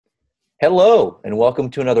Hello, and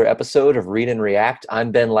welcome to another episode of Read and React.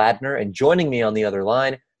 I'm Ben Ladner, and joining me on the other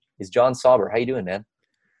line is John Sauber. How you doing, man?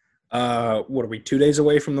 What are we, 2 days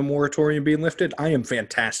away from the moratorium being lifted? I am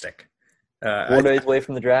fantastic. 4 days away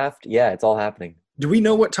from the draft. Yeah, it's all happening. Do we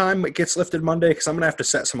know what time it gets lifted Monday? Because I'm going to have to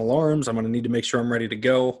set some alarms. I'm going to need to make sure I'm ready to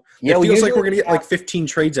go. Yeah, It we feels like usually we're going to get like have. 15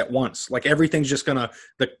 trades at once. Like everything's just going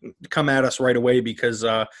to come at us right away because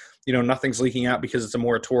nothing's leaking out because it's a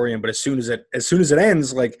moratorium. But as soon as it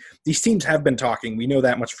ends, like these teams have been talking. We know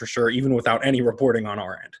that much for sure, even without any reporting on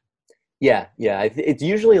our end. Yeah. It's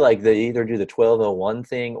usually like they either do the 12:01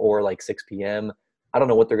 thing or like 6 p.m. I don't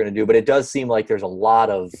know what they're going to do, but it does seem like there's a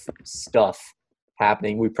lot of stuff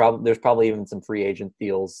happening. There's probably even some free agent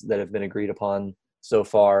deals that have been agreed upon so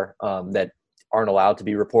far that aren't allowed to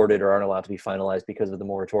be reported or aren't allowed to be finalized because of the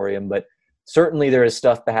moratorium. But certainly there is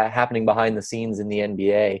stuff happening behind the scenes in the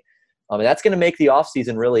NBA. And that's going to make the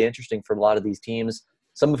offseason really interesting for a lot of these teams,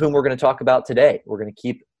 some of whom we're going to talk about today. We're going to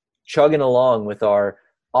keep chugging along with our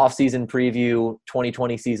offseason preview,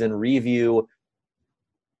 2020 season review,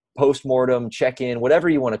 postmortem, check-in, whatever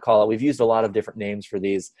you want to call it. We've used a lot of different names for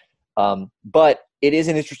these. But it is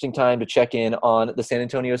an interesting time to check in on the San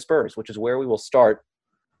Antonio Spurs, which is where we will start.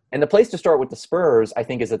 And the place to start with the Spurs, I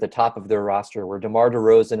think, is at the top of their roster, where DeMar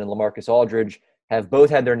DeRozan and LaMarcus Aldridge have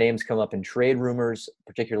both had their names come up in trade rumors,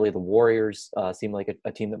 particularly the Warriors seem like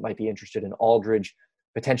a team that might be interested in Aldridge,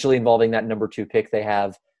 potentially involving that number 2 pick they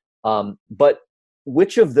have. But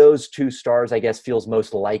which of those two stars, I guess, feels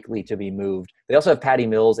most likely to be moved? They also have Patty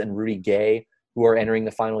Mills and Rudy Gay, who are entering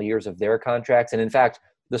the final years of their contracts. And in fact,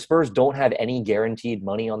 the Spurs don't have any guaranteed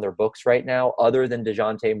money on their books right now, other than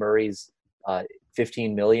DeJounte Murray's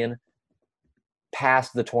 $15 million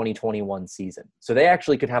past the 2021 season. So they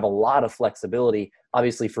actually could have a lot of flexibility.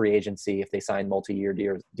 Obviously, free agency, if they sign multi-year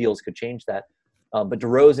deals, could change that. But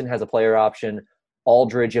DeRozan has a player option.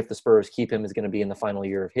 Aldridge, if the Spurs keep him, is going to be in the final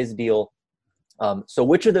year of his deal. So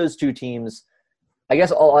which of those two teams, I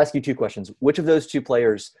guess I'll ask you two questions. Which of those two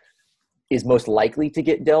players is most likely to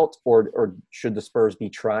get dealt, or should the Spurs be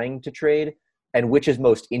trying to trade? And which is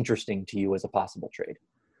most interesting to you as a possible trade?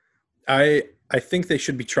 I think they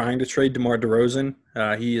should be trying to trade DeMar DeRozan.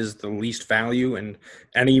 He is the least value, and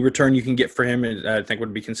any return you can get for him, I think,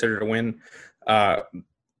 would be considered a win.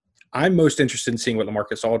 I'm most interested in seeing what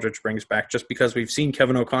LaMarcus Aldridge brings back, just because we've seen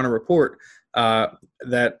Kevin O'Connor report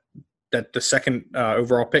that the second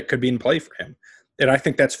overall pick could be in play for him. And I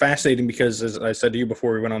think that's fascinating because, as I said to you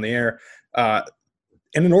before we went on the air,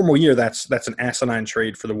 in a normal year, that's an asinine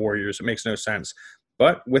trade for the Warriors. It makes no sense.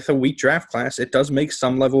 But with a weak draft class, it does make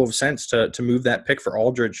some level of sense to move that pick for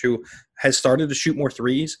Aldridge, who has started to shoot more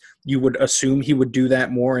threes. You would assume he would do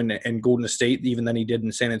that more in Golden State even than he did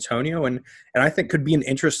in San Antonio. And I think could be an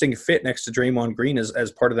interesting fit next to Draymond Green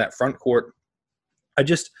as part of that front court.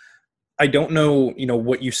 I don't know,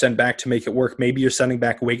 what you send back to make it work. Maybe you're sending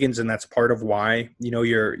back Wiggins, and that's part of why,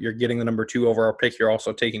 you're getting the number 2 overall pick. You're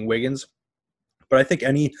also taking Wiggins. But I think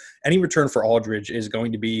any return for Aldridge is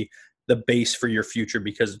going to be the base for your future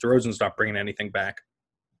because DeRozan's not bringing anything back.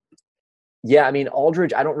 Yeah, I mean,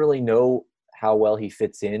 Aldridge, I don't really know how well he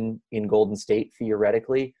fits in Golden State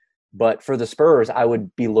theoretically, but for the Spurs, I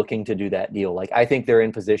would be looking to do that deal. Like, I think they're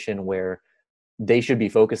in position where they should be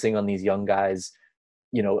focusing on these young guys.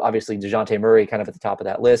 Obviously DeJounte Murray kind of at the top of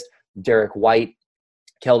that list. Derek White,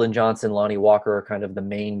 Keldon Johnson, Lonnie Walker are kind of the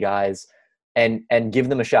main guys, and give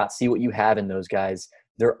them a shot. See what you have in those guys.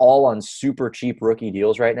 They're all on super cheap rookie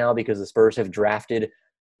deals right now because the Spurs have drafted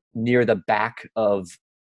near the back of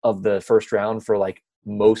the first round for like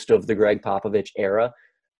most of the Greg Popovich era.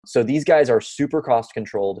 So these guys are super cost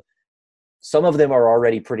controlled. Some of them are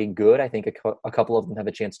already pretty good. I think a couple of them have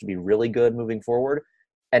a chance to be really good moving forward.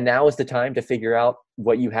 And now is the time to figure out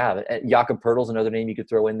what you have. Jakob Poeltl's another name you could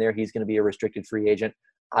throw in there. He's going to be a restricted free agent.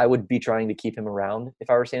 I would be trying to keep him around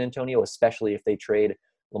if I were San Antonio, especially if they trade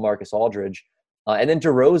LaMarcus Aldridge. And then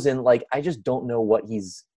DeRozan, I just don't know what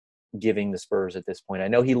he's giving the Spurs at this point. I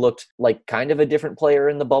know he looked like kind of a different player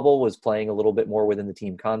in the bubble, was playing a little bit more within the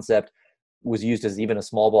team concept, was used as even a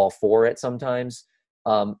small ball 4 at sometimes.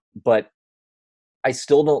 But I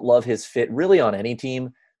still don't love his fit really on any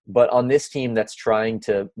team. But on this team that's trying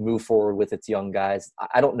to move forward with its young guys,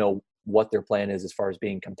 I don't know what their plan is as far as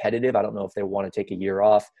being competitive. I don't know if they want to take a year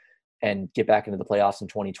off and get back into the playoffs in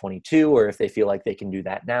 2022 or if they feel like they can do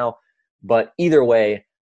that now. But either way,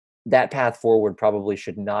 that path forward probably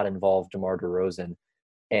should not involve DeMar DeRozan.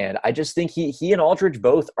 And I just think he and Aldridge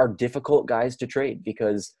both are difficult guys to trade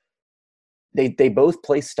because they both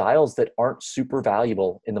play styles that aren't super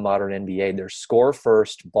valuable in the modern NBA. They're score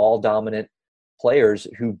first, ball dominant players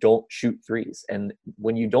who don't shoot threes. And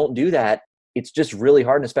when you don't do that, it's just really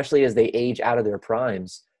hard, and especially as they age out of their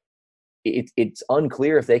primes, it's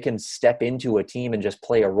unclear if they can step into a team and just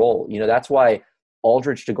play a role. That's why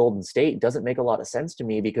Aldridge to Golden State doesn't make a lot of sense to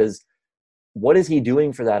me, because what is he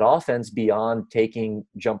doing for that offense beyond taking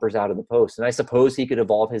jumpers out of the post? And I suppose he could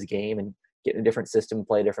evolve his game and get in a different system,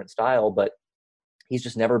 play a different style, but he's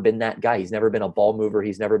just never been that guy. He's never been a ball mover.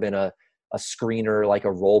 He's never been a screener, like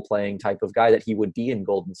a role-playing type of guy that he would be in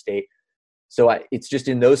Golden State. So it's just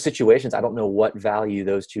in those situations, I don't know what value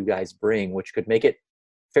those two guys bring, which could make it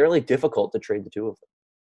fairly difficult to trade the two of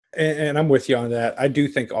them. And I'm with you on that. I do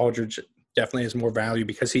think Aldridge definitely has more value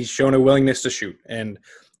because he's shown a willingness to shoot. And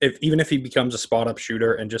even if he becomes a spot-up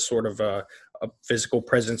shooter and just sort of a physical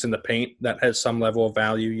presence in the paint, that has some level of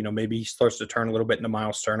value. Maybe he starts to turn a little bit into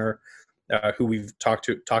Miles Turner, who we've talked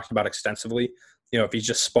about extensively. If he's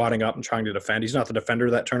just spotting up and trying to defend, he's not the defender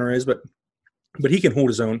that Turner is, but he can hold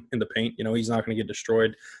his own in the paint. He's not going to get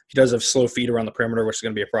destroyed. He does have slow feet around the perimeter, which is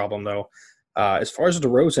going to be a problem, though. As far as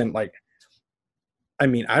DeRozan,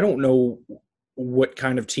 I don't know what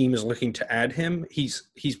kind of team is looking to add him. He's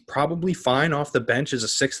probably fine off the bench as a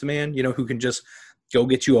sixth man, who can just go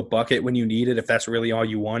get you a bucket when you need it if that's really all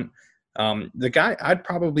you want. The guy I'd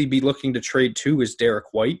probably be looking to trade to is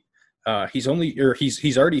Derek White. He's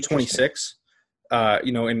already 26.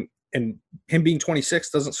 And him being 26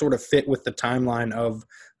 doesn't sort of fit with the timeline of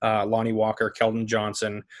Lonnie Walker, Keldon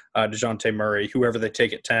Johnson, DeJounte Murray, whoever they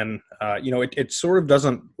take at 10. It sort of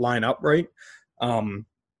doesn't line up right.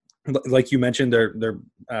 Like you mentioned,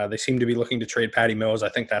 they seem to be looking to trade Patty Mills. I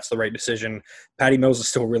think that's the right decision. Patty Mills is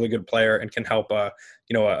still a really good player and can help a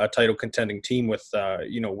title contending team with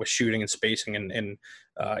shooting and spacing and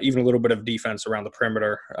even a little bit of defense around the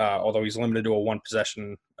perimeter. Although he's limited to a one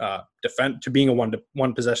possession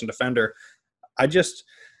one possession defender. I just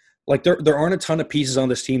there aren't a ton of pieces on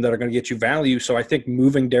this team that are going to get you value. So I think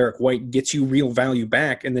moving Derek White gets you real value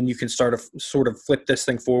back, and then you can start to sort of flip this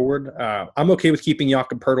thing forward. I'm okay with keeping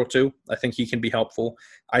Jakob Poeltl too. I think he can be helpful.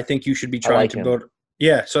 I think you should be trying to build.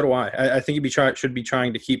 Yeah, so do I. I think should be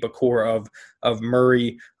trying to keep a core of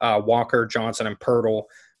Murray, Walker, Johnson, and Poeltl.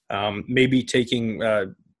 Maybe taking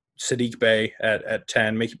Saddiq Bey at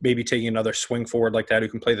 10. Maybe taking another swing forward like that who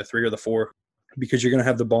can play the 3 or the 4. Because you're going to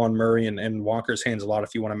have the ball in Murray and Walker's hands a lot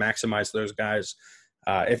if you want to maximize those guys.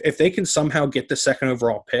 If they can somehow get the second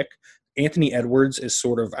overall pick, Anthony Edwards is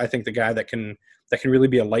sort of, I think, the guy that can really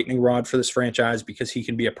be a lightning rod for this franchise because he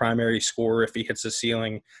can be a primary scorer if he hits the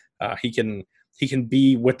ceiling. He can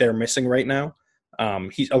be what they're missing right now.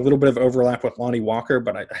 He's a little bit of overlap with Lonnie Walker,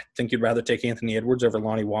 but I think you'd rather take Anthony Edwards over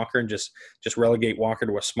Lonnie Walker and just relegate Walker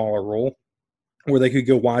to a smaller role. Where they could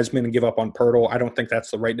go Wiseman and give up on Poeltl. I don't think that's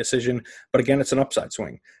the right decision. But again, it's an upside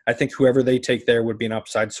swing. I think whoever they take there would be an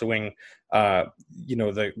upside swing. The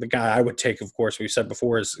guy I would take, of course, we've said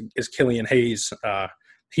before, is Killian Hayes.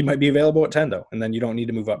 He might be available at 10, though, and then you don't need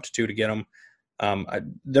to move up to 2 to get him.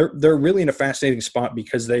 They're really in a fascinating spot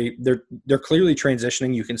because they're clearly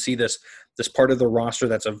transitioning. You can see this part of the roster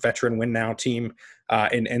that's a veteran win now team,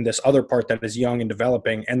 and this other part that is young and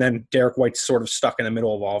developing. And then Derek White's sort of stuck in the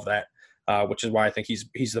middle of all of that. Which is why I think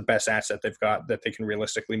he's the best asset they've got that they can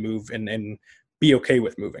realistically move and be okay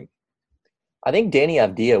with moving. I think Danny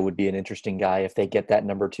Avdija would be an interesting guy if they get that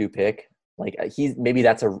number 2 pick. Maybe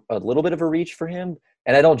that's a little bit of a reach for him.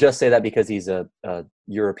 And I don't just say that because he's a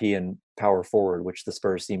European power forward, which the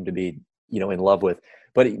Spurs seem to be, in love with.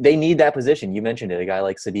 But they need that position. You mentioned it, a guy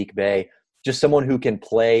like Saddiq Bey, just someone who can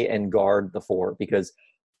play and guard the 4. Because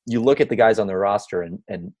you look at the guys on their roster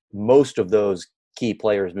and most of those key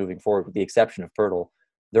players moving forward, with the exception of Poeltl,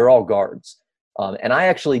 they're all guards. And I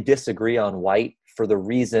actually disagree on White for the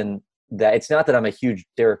reason that it's not that I'm a huge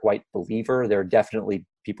Derek White believer. There are definitely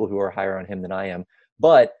people who are higher on him than I am.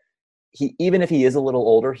 But even if he is a little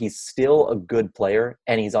older, he's still a good player,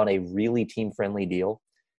 and he's on a really team-friendly deal.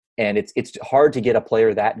 And it's hard to get a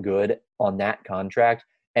player that good on that contract.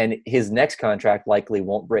 And his next contract likely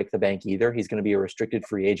won't break the bank either. He's going to be a restricted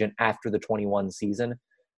free agent after the 21 season.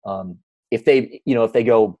 If they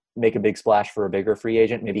go make a big splash for a bigger free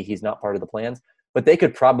agent, maybe he's not part of the plans, but they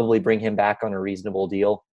could probably bring him back on a reasonable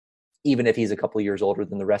deal, even if he's a couple of years older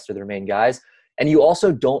than the rest of their main guys. And you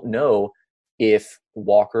also don't know if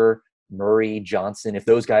Walker, Murray, Johnson, if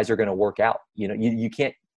those guys are going to work out. You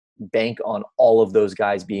can't bank on all of those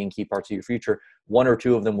guys being key parts of your future. 1 or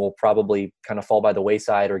 2 of them will probably kind of fall by the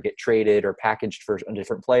wayside or get traded or packaged for a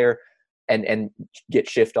different player and get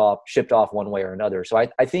shipped off one way or another. So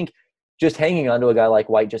I think just hanging on to a guy like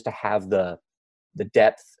White just to have the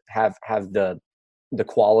depth, have the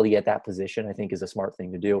quality at that position, I think is a smart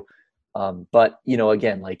thing to do. But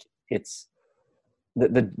again,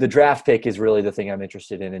 the draft pick is really the thing I'm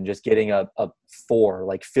interested in, and just getting a 4,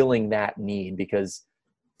 like filling that need, because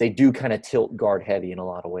they do kind of tilt guard heavy in a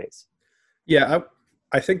lot of ways. Yeah,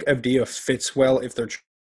 I think Avdia fits well if they're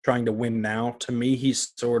trying to win now. To me,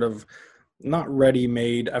 he's sort of not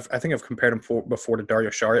ready-made. I think I've compared him before to Dario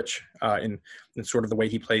Saric in sort of the way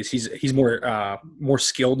he plays. He's more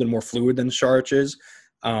skilled and more fluid than Saric is,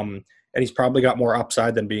 and he's probably got more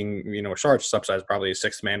upside than being, Saric's upside is probably a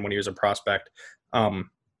sixth man when he was a prospect.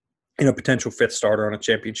 Potential fifth starter on a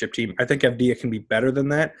championship team. I think Avdia can be better than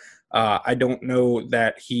that. I don't know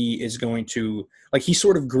that he is going to he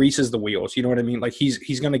sort of greases the wheels. You know what I mean? Like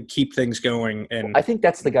he's going to keep things going. And I think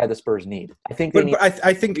that's the guy the Spurs need. I think they need.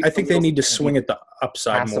 I think they need to swing at the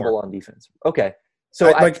upside more on defense. Okay,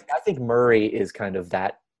 so I think Murray is kind of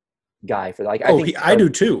that guy for I do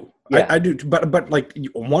too. Yeah. I do, but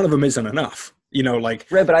one of them isn't enough. Right,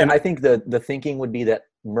 but I think the thinking would be that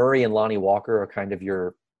Murray and Lonnie Walker are kind of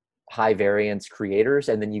your high variance creators,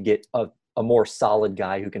 and then you get a more solid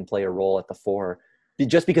guy who can play a role at the 4,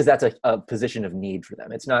 just because that's a position of need for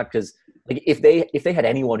them. It's not because if they had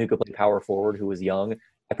anyone who could play power forward who was young,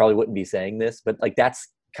 I probably wouldn't be saying this, but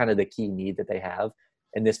that's kind of the key need that they have,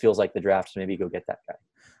 and this feels like the draft to maybe go get that guy.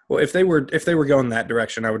 Well, if they were going that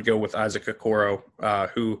direction, I would go with Isaac Okoro,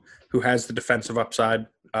 who has the defensive upside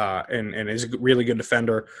and is a really good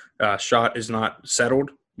defender. Shot is not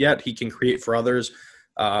settled yet. He can create for others.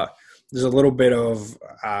 There's a little bit of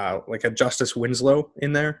a Justice Winslow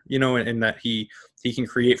in there, in that he can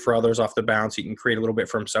create for others off the bounce. He can create a little bit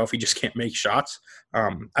for himself. He just can't make shots.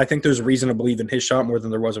 I think there's reason to believe in his shot more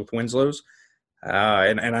than there was with Winslow's.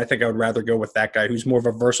 And I think I would rather go with that guy who's more of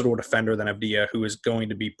a versatile defender than Avdia, who is going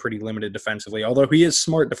to be pretty limited defensively. Although he is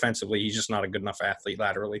smart defensively, he's just not a good enough athlete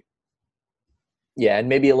laterally. Yeah, and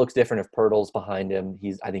maybe it looks different if Pirtle's behind him.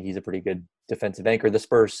 I think he's a pretty good defensive anchor. The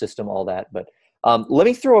Spurs system, all that, but. Let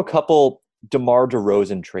me throw a couple DeMar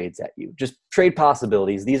DeRozan trades at you. Just trade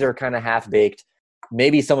possibilities. These are kind of half-baked.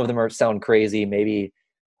 Maybe some of them sound crazy. Maybe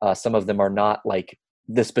some of them are not,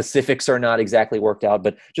 the specifics are not exactly worked out.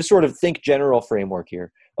 But just sort of think general framework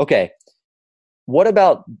here. Okay, what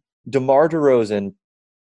about DeMar DeRozan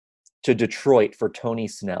to Detroit for Tony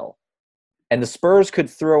Snell? And the Spurs could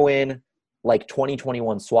throw in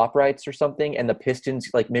 2021 swap rights or something, and the Pistons,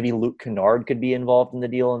 maybe Luke Kennard could be involved in the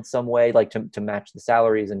deal in some way, to match the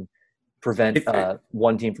salaries and prevent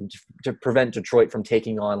one team to prevent Detroit from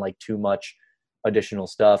taking on too much additional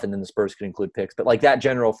stuff, and then the Spurs could include picks. But that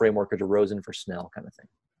general framework of DeRozan for Snell kind of thing.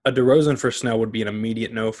 A DeRozan for Snell would be an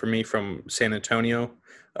immediate no for me from San Antonio.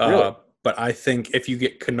 Really? But I think if you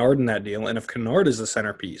get Kennard in that deal, and if Kennard is the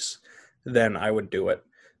centerpiece, then I would do it.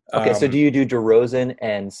 Okay, so do you do DeRozan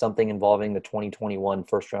and something involving the 2021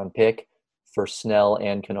 first-round pick for Snell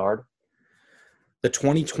and Kennard? The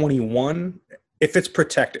 2021, if it's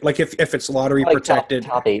protected, if it's lottery protected.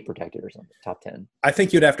 Top 8 protected or something, top 10. I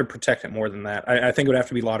think you'd have to protect it more than that. I think it would have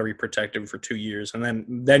to be lottery protected for 2 years, and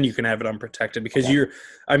then you can have it unprotected because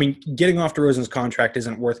getting off DeRozan's contract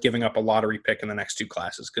isn't worth giving up a lottery pick in the next 2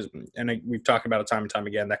 classes we've talked about it time and time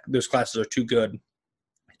again that those classes are too good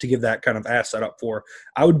to give that kind of asset up for.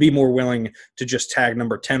 I would be more willing to just tag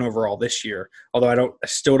number 10 overall this year, although I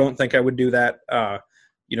still don't think I would do that,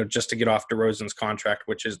 just to get off DeRozan's contract,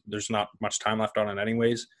 there's not much time left on it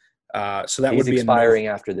anyways. So that would be expiring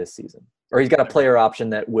after this season, or he's got a player option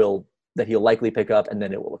that he'll likely pick up and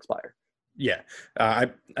then it will expire. Yeah. I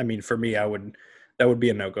mean, for me, that would be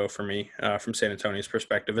a no-go for me from San Antonio's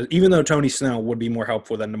perspective, even though Tony Snell would be more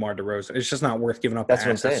helpful than DeMar DeRozan. It's just not worth giving up. That's what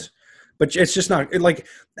I'm saying. But it's just not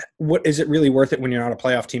what is it really worth it when you're not a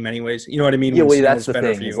playoff team anyways? You know what I mean? Yeah, well, that's the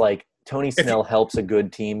thing. Is Tony Snell helps a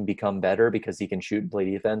good team become better because he can shoot and play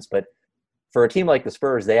defense. But for a team like the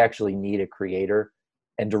Spurs, they actually need a creator.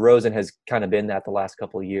 And DeRozan has kind of been that the last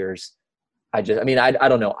couple of years. I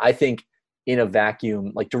don't know. I think in a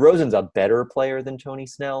vacuum, DeRozan's a better player than Tony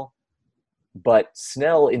Snell. But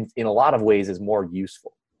Snell, in a lot of ways, is more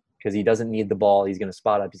useful because he doesn't need the ball. He's going to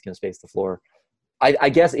spot up. He's going to space the floor. I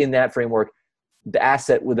guess in that framework, the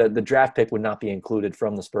asset with the draft pick would not be included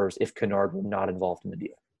from the Spurs if Kennard were not involved in the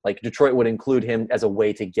deal. Detroit would include him as a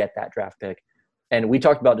way to get that draft pick. And we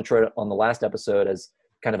talked about Detroit on the last episode as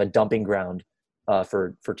kind of a dumping ground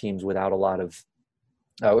for teams without a lot of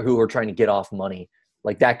who are trying to get off money.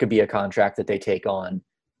 That could be a contract that they take on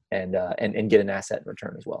and get an asset in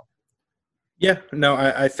return as well. Yeah, no,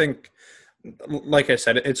 I think – like I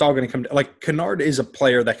said, it's all going to come – Kennard is a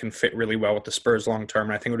player that can fit really well with the Spurs long-term,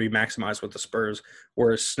 and I think would be maximized with the Spurs,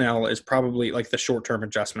 whereas Snell is probably the short-term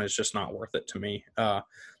adjustment is just not worth it to me.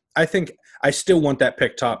 I think I still want that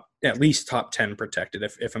pick at least top 10 protected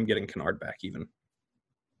if I'm getting Kennard back even.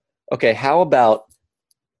 Okay, how about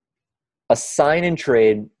a sign and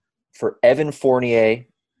trade for Evan Fournier,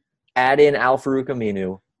 add in Al-Farouq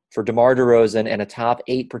Aminu for DeMar DeRozan, and a top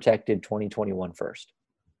 8 protected 2021 first.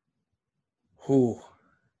 Who?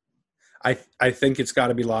 I think it's got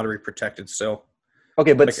to be lottery protected still.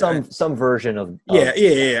 Okay, but like, some version of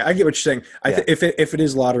yeah. I get what you're saying. If it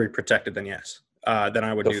is lottery protected, then yes, then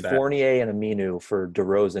I would do that. Fournier and Aminu for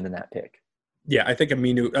DeRozan in that pick. Yeah, I think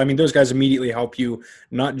Aminu. I mean, those guys immediately help you.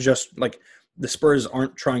 Not just like the Spurs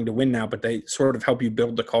aren't trying to win now, but they sort of help you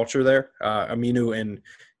build the culture there. Aminu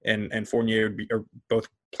and Fournier are both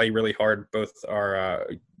play really hard. Both are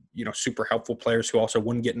super helpful players who also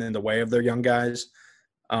wouldn't get in the way of their young guys.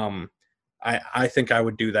 I think I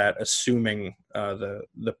would do that, assuming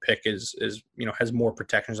the pick is has more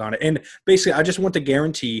protections on it. And basically, I just want to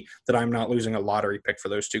guarantee that I'm not losing a lottery pick for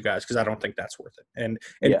those two guys because I don't think that's worth it. And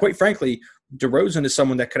quite frankly, DeRozan is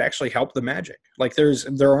someone that could actually help the Magic. Like there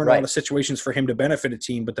aren't a lot of situations for him to benefit a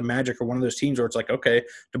team, but the Magic are one of those teams where it's like, okay,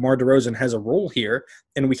 DeMar DeRozan has a role here,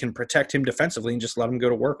 and we can protect him defensively and just let him go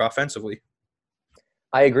to work offensively.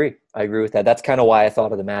 I agree with that. That's kind of why I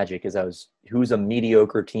thought of the Magic, who's a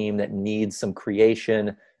mediocre team that needs some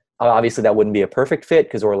creation. Obviously, that wouldn't be a perfect fit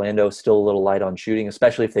because Orlando's still a little light on shooting,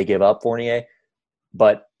 especially if they give up Fournier.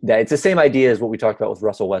 But it's the same idea as what we talked about with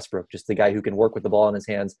Russell Westbrook, just the guy who can work with the ball in his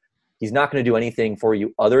hands. He's not going to do anything for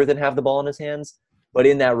you other than have the ball in his hands. But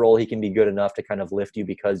in that role, he can be good enough to kind of lift you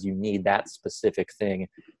because you need that specific thing.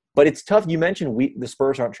 But it's tough. You mentioned the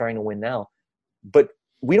Spurs aren't trying to win now. But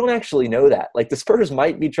we don't actually know that. Like the Spurs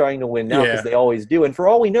might be trying to win now because they always do. And for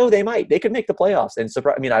all we know, they might. They could make the playoffs. And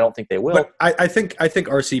I mean, I don't think they will. But I think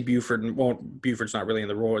R.C. Buford Buford's not really in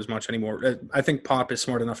the role as much anymore. I think Pop is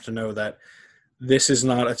smart enough to know that this is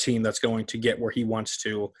not a team that's going to get where he wants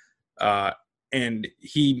to. And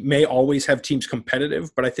he may always have teams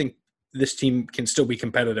competitive, but I think this team can still be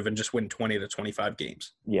competitive and just win 20 to 25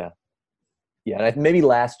 games. Yeah. Yeah, and maybe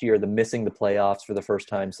last year, missing the playoffs for the first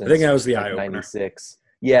time since I think that was the eye-opener. 96.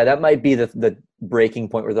 Yeah, that might be the breaking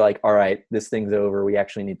point where they're like, all right, this thing's over. We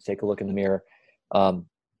actually need to take a look in the mirror.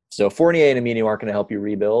 So Fournier and Aminu aren't going to help you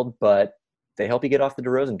rebuild, but they help you get off the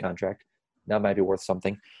DeRozan contract. That might be worth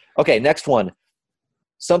something. Okay, next one.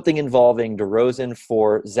 Something involving DeRozan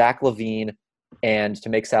for Zach LaVine and to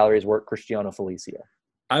make salaries work, Cristiano Felicio.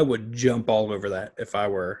 I would jump all over that if I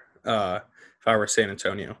were San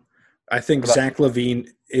Antonio. I think Zach LaVine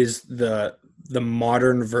is the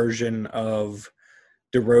modern version of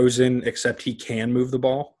DeRozan, except he can move the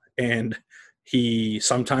ball and he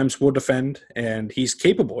sometimes will defend, and he's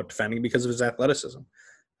capable of defending because of his athleticism.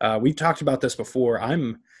 We've talked about this before.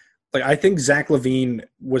 I think Zach LaVine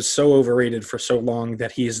was so overrated for so long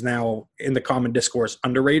that he is now in the common discourse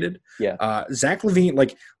underrated. Yeah. Zach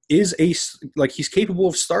LaVine he's capable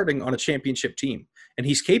of starting on a championship team. And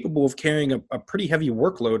he's capable of carrying a pretty heavy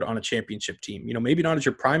workload on a championship team. Maybe not as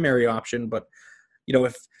your primary option, but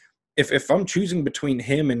if I'm choosing between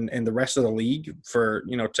him and the rest of the league for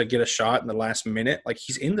to get a shot in the last minute, like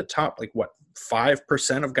he's in the top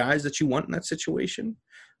 5% of guys that you want in that situation.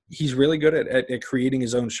 He's really good at creating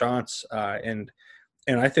his own shots, and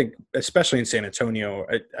I think, especially in San Antonio,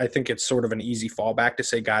 I think it's sort of an easy fallback to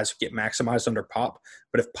say guys get maximized under Pop.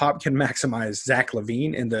 But if Pop can maximize Zach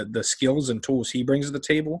LaVine and the skills and tools he brings to the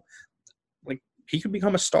table, he could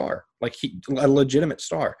become a star, a legitimate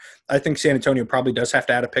star. I think San Antonio probably does have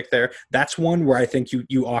to add a pick there. That's one where I think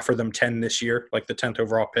you offer them 10 this year, like the 10th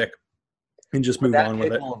overall pick, and just move on with it.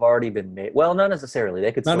 That pick will have already been made. Well, not necessarily.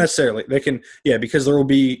 They could not necessarily. They can, because there will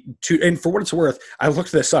be two. And for what it's worth, I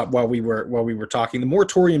looked this up while we were talking. The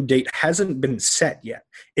moratorium date hasn't been set yet.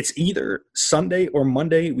 It's either Sunday or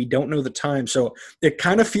Monday. We don't know the time, so it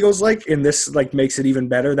kind of feels like, and this makes it even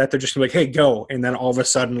better, that they're just like, "Hey, go!" And then all of a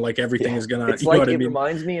sudden, everything is gonna. It's it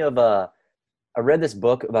reminds me of I read this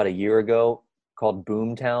book about a year ago called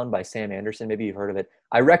Boomtown by Sam Anderson. Maybe you've heard of it.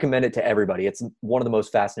 I recommend it to everybody. It's one of the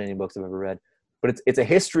most fascinating books I've ever read. But it's a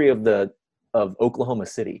history of Oklahoma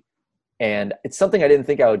City. And it's something I didn't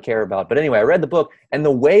think I would care about. But anyway, I read the book, and the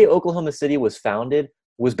way Oklahoma City was founded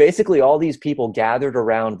was basically all these people gathered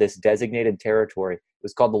around this designated territory. It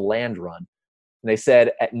was called the Land Run. And they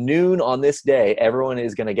said at noon on this day, everyone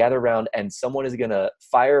is going to gather around and someone is going to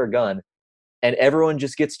fire a gun, and everyone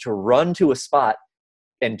just gets to run to a spot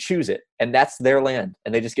and choose it. And that's their land,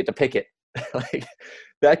 and they just get to pick it.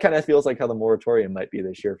 That kind of feels like how the moratorium might be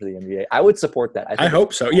this year for the NBA. I would support that. I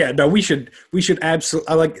hope so. Yeah, no, we should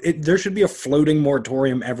absolutely there should be a floating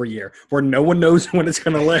moratorium every year where no one knows when it's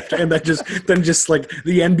going to lift, and then just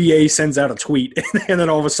the NBA sends out a tweet, and then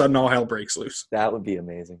all of a sudden all hell breaks loose. That would be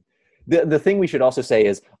amazing. The thing we should also say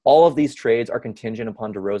is all of these trades are contingent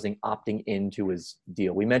upon DeRozan opting into his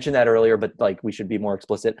deal. We mentioned that earlier, but we should be more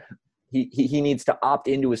explicit. he needs to opt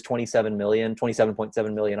into his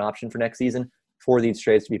 27.7 million option for next season for these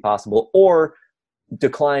trades to be possible, or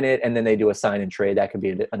decline it and then they do a sign and trade. That could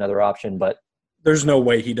be another option, but there's no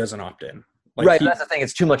way he doesn't opt in. Like right, that's the thing.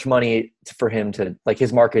 It's too much money for him to like.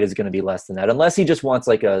 His market is going to be less than that, unless he just wants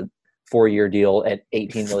like a 4-year deal at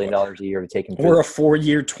 $18 million a year to take him through. Or a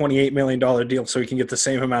 4-year, $28 million deal so he can get the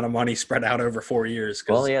same amount of money spread out over 4 years.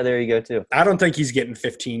 Well, yeah, there you go too. I don't think he's getting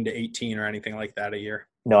 15 to 18 or anything like that a year.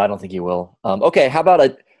 No, I don't think he will. Okay, how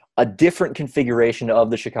about a different configuration of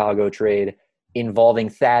the Chicago trade involving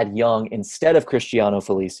Thad Young instead of Cristiano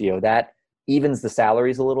Felicio? That evens the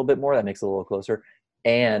salaries a little bit more. That makes it a little closer.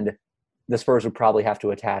 And the Spurs would probably have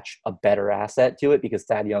to attach a better asset to it because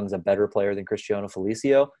Thad Young's a better player than Cristiano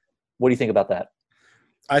Felicio. What do you think about that?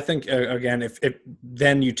 I think, again, if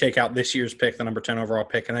then you take out this year's pick, the number 10 overall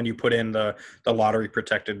pick, and then you put in the lottery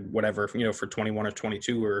protected whatever, for 21 or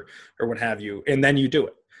 22 or what have you, and then you do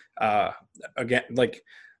it. Again, like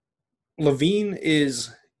LaVine is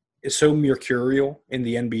so mercurial in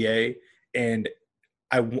the NBA, and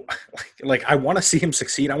I want to see him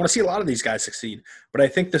succeed. I want to see a lot of these guys succeed, but I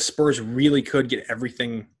think the Spurs really could get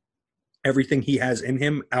everything he has in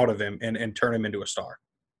him out of him and turn him into a star.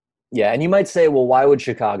 Yeah, and you might say, well, why would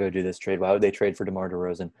Chicago do this trade? Why would they trade for DeMar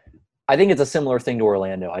DeRozan? I think it's a similar thing to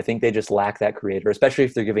Orlando. I think they just lack that creator, especially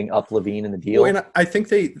if they're giving up LaVine in the deal. Well, and I think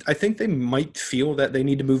they might feel that they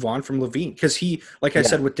need to move on from LaVine because he, like I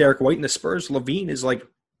said with Derek White and the Spurs, LaVine is like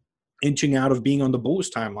inching out of being on the Bulls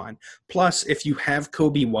timeline. Plus, if you have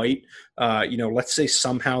Kobe White, let's say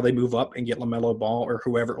somehow they move up and get LaMelo Ball or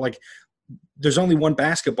whoever, like there's only one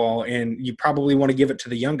basketball and you probably want to give it to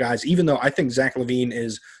the young guys, even though I think Zach LaVine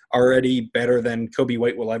is already better than Kobe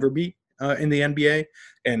White will ever be in the NBA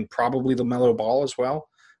and probably LaMelo Ball as well.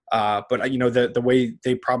 But the way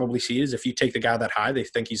they probably see it is if you take the guy that high, they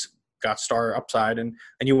think he's got star upside and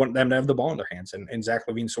you want them to have the ball in their hands. And Zach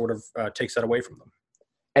LaVine sort of takes that away from them.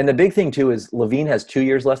 And the big thing, too, is LaVine has 2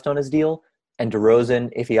 years left on his deal, and DeRozan,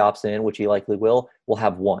 if he opts in, which he likely will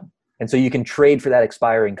have 1. And so you can trade for that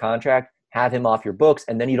expiring contract, have him off your books,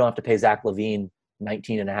 and then you don't have to pay Zach LaVine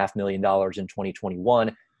 $19.5 million in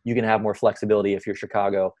 2021. You can have more flexibility if you're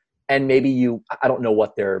Chicago. And maybe I don't know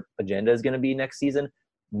what their agenda is going to be next season.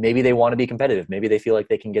 Maybe they want to be competitive. Maybe they feel like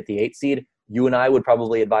they can get the 8 seed. You and I would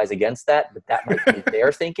probably advise against that, but that might be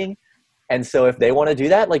their thinking. And so if they want to do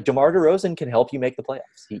that, like DeMar DeRozan can help you make the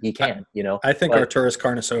playoffs. He can, I think Arturas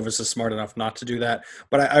Karnisovas is smart enough not to do that.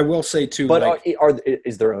 But I will say too. But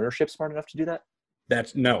is their ownership smart enough to do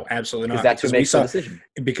that? No, absolutely not. That's who makes the decision.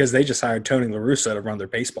 Because they just hired Tony La Russa to run their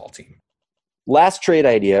baseball team. Last trade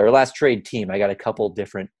idea or last trade team. I got a couple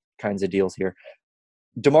different kinds of deals here.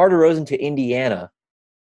 DeMar DeRozan to Indiana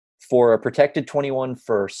for a protected 21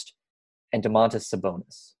 first and Domantas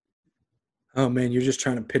Sabonis. Oh, man, you're just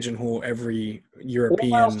trying to pigeonhole every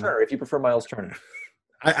European. Or Miles Turner, if you prefer Miles Turner.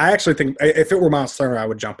 I actually think if it were Miles Turner, I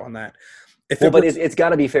would jump on that. But it's got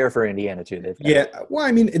to be fair for Indiana, too. Well,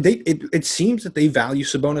 I mean, it seems that they value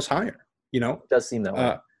Sabonis higher, It does seem that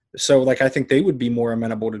way. So, I think they would be more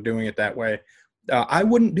amenable to doing it that way. I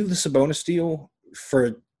wouldn't do the Sabonis deal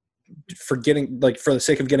for getting, for the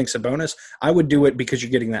sake of getting Sabonis. I would do it because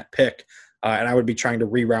you're getting that pick, and I would be trying to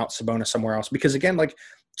reroute Sabonis somewhere else. Because, again,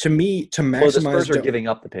 to me, to maximize – the Spurs are giving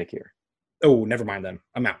up the pick here. Oh, never mind then.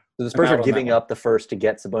 I'm out. So the Spurs are giving up the first to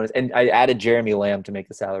get Sabonis. And I added Jeremy Lamb to make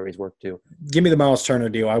the salaries work too. Give me the Miles Turner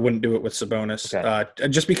deal. I wouldn't do it with Sabonis. Okay.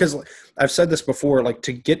 Just because I've said this before,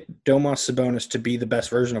 to get Domas Sabonis to be the best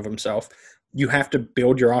version of himself, you have to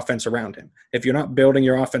build your offense around him. If you're not building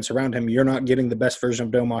your offense around him, you're not getting the best version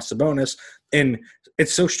of Domas Sabonis. And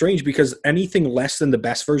it's so strange because anything less than the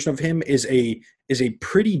best version of him is a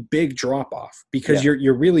pretty big drop off because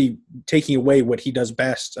you're really taking away what he does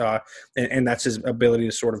best, and that's his ability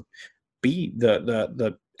to sort of be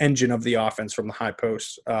the engine of the offense from the high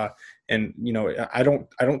post. And I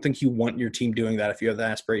don't think you want your team doing that if you have the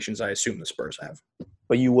aspirations I assume the Spurs have.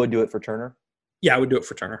 But you would do it for Turner? Yeah, I would do it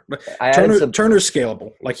for Turner. But Turner's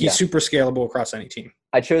scalable. He's super scalable across any team.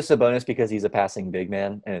 I chose Sabonis because he's a passing big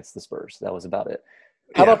man, and it's the Spurs. That was about it.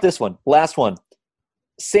 How about this one? Last one.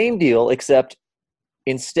 Same deal, except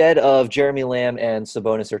instead of Jeremy Lamb and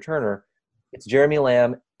Sabonis or Turner, it's Jeremy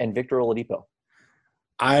Lamb and Victor Oladipo.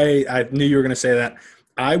 I knew you were going to say that.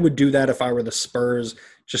 I would do that if I were the Spurs.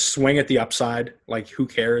 Just swing at the upside. Who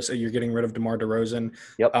cares that you're getting rid of DeMar DeRozan?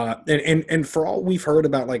 Yep. And for all we've heard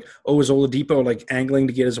about, is Oladipo angling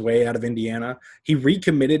to get his way out of Indiana? He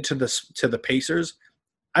recommitted to the Pacers.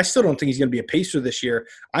 I still don't think he's going to be a Pacer this year.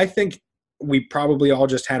 I think we probably all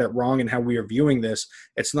just had it wrong in how we are viewing this.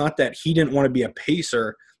 It's not that he didn't want to be a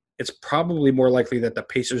Pacer. it's probably more likely that the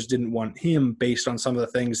Pacers didn't want him based on some of the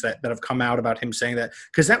things that have come out about him saying that.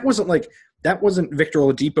 Because that wasn't Victor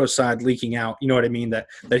Oladipo's side leaking out. You know what I mean? That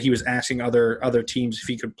he was asking other teams if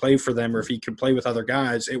he could play for them or if he could play with other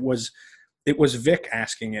guys. It was Vic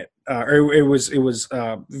asking it, or it was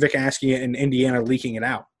Vic asking it and Indiana leaking it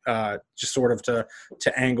out, just sort of to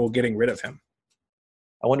angle getting rid of him.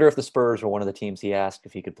 I wonder if the Spurs were one of the teams he asked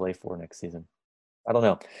if he could play for next season. I don't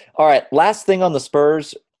know. All right, last thing on the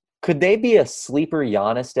Spurs. Could they be a sleeper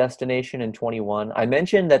Giannis destination in 21? I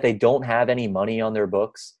mentioned that they don't have any money on their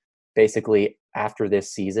books basically after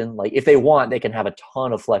this season. Like, if they want, they can have a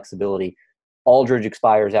ton of flexibility. Aldridge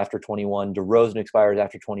expires after 21. DeRozan expires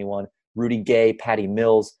after 21. Rudy Gay, Patty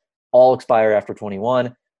Mills all expire after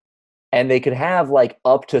 21. And they could have like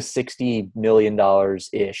up to $60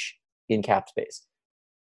 million-ish in cap space.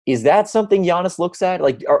 Is that something Giannis looks at?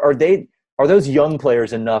 Like, are those young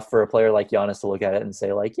players enough for a player like Giannis to look at it and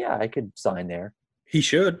say, like, yeah, I could sign there? He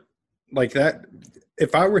should. Like that.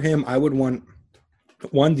 If I were him, I would want,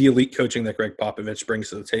 one, the elite coaching that Greg Popovich brings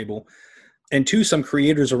to the table, and two, some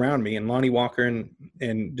creators around me. And Lonnie Walker and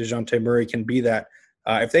DeJounte Murray can be that.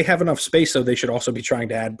 If they have enough space, though, they should also be trying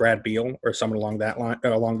to add Brad Beal or someone along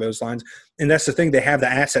those lines. And that's the thing. They have the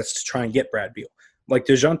assets to try and get Brad Beal. Like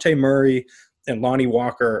DeJounte Murray and Lonnie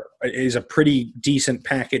Walker is a pretty decent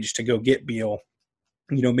package to go get Beal.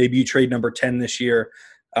 You know, maybe you trade number 10 this year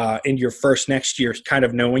in your first next year, kind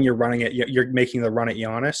of knowing you're making the run at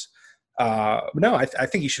Giannis. But no, I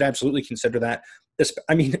think you should absolutely consider that.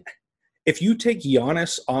 I mean, if you take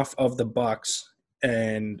Giannis off of the Bucks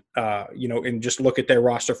and just look at their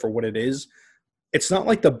roster for what it is, it's not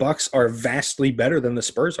like the Bucks are vastly better than the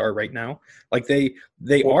Spurs are right now. Like they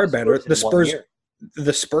are better.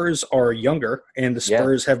 The Spurs are younger, and the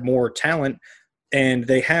Spurs have more talent, and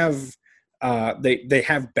they have they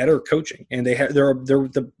have better coaching, and they're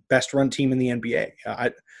the best run team in the NBA.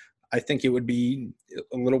 I think it would be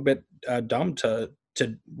a little bit dumb to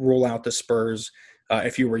rule out the Spurs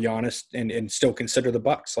if you were Giannis and still consider the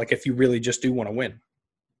Bucks. Like, if you really just do want to win.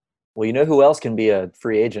 Well, you know who else can be a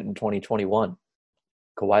free agent in 2021?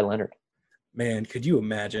 Kawhi Leonard. Man, could you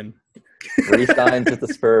imagine? Re-signs with the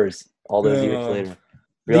Spurs all those years later.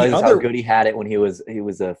 Realizes how good he had it when he was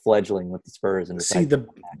a fledgling with the Spurs. And see,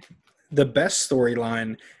 the best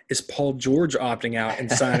storyline is Paul George opting out and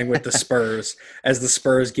signing with the Spurs. As the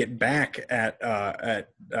Spurs get back at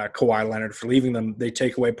Kawhi Leonard for leaving them, they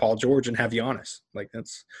take away Paul George and have Giannis. Like,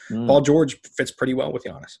 that's Paul George fits pretty well with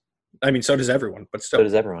Giannis. I mean, so does everyone, but still. So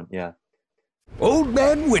does everyone, yeah. Old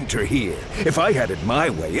Man Winter here. If I had it my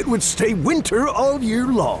way, it would stay winter all year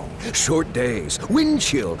long. Short days, wind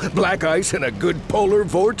chill, black ice, and a good polar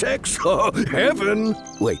vortex. Oh, heaven!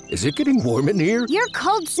 Wait, is it getting warm in here? Your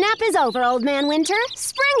cold snap is over, Old Man Winter.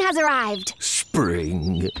 Spring has arrived.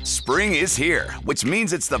 Spring. Spring is here, which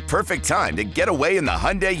means it's the perfect time to get away in the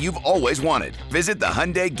Hyundai you've always wanted. Visit the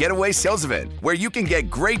Hyundai Getaway Sales Event, where you can get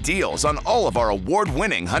great deals on all of our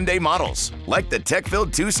award-winning Hyundai models, like the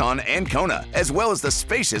tech-filled Tucson and Kona, as well as the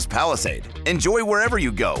spacious Palisade. Enjoy wherever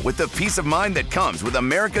you go with the peace of mind that comes with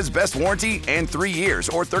America's best warranty and 3 years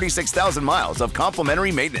or 36,000 miles of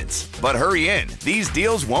complimentary maintenance. But hurry in, these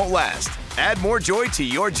deals won't last. Add more joy to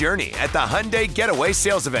your journey at the Hyundai Getaway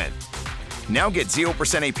Sales Event. Now get 0%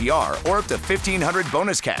 APR or up to $1,500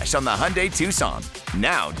 bonus cash on the Hyundai Tucson.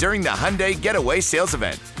 Now, during the Hyundai Getaway Sales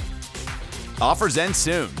Event. Offers end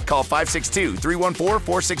soon. Call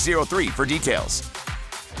 562-314-4603 for details.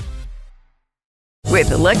 With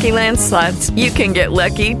the Lucky Land Slots, you can get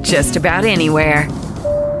lucky just about anywhere.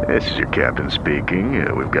 This is your captain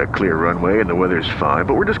speaking. We've got clear runway and the weather's fine,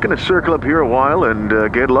 but we're just going to circle up here a while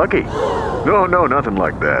and get lucky. No, nothing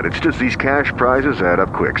like that. It's just these cash prizes add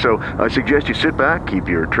up quick. So I suggest you sit back, keep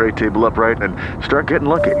your tray table upright, and start getting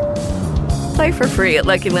lucky. Play for free at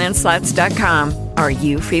LuckyLandSlots.com. Are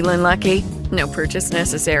you feeling lucky? No purchase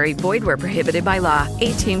necessary. Void where prohibited by law.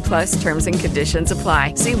 18+ terms and conditions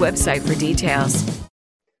apply. See website for details.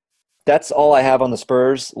 That's all I have on the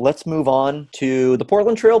Spurs. Let's move on to the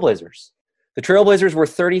Portland Trailblazers. The Trailblazers were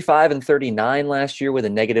 35-39 last year with a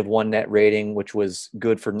 -1 net rating, which was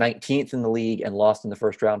good for 19th in the league and lost in the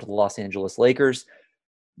first round to the Los Angeles Lakers.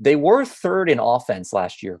 They were third in offense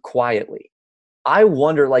last year, quietly. I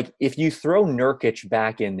wonder, like, if you throw Nurkic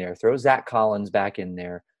back in there, throw Zach Collins back in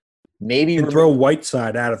there, maybe throw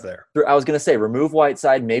Whiteside out of there. I was going to say, remove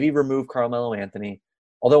Whiteside, maybe remove Carmelo Anthony.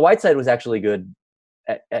 Although Whiteside was actually good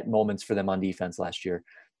at moments for them on defense last year.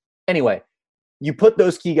 Anyway, you put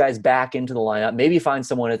those key guys back into the lineup, maybe find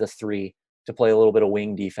someone at the 3 to play a little bit of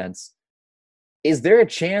wing defense. Is there a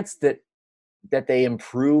chance that that they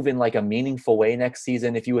improve in like a meaningful way next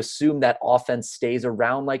season, if you assume that offense stays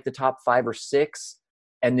around like the top 5 or 6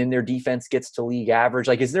 and then their defense gets to league average,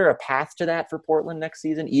 like is there a path to that for Portland next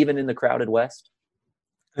season, even in the crowded West?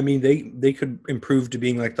 I mean, they could improve to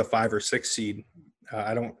being like the 5 or 6 seed.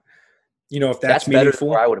 I don't, if that's better meaningful.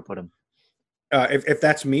 than where I would have put them. If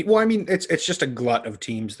that's me, well, I mean, it's just a glut of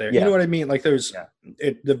teams there. Yeah. You know what I mean? Like there's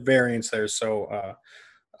the variance there is so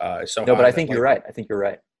so. No, but I think you're right. I think you're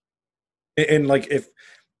right. And like if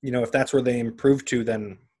that's where they improve to,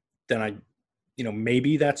 then I,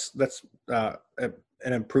 maybe that's an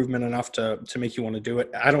improvement enough to make you want to do it.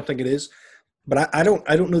 I don't think it is, but I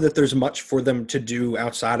don't know that there's much for them to do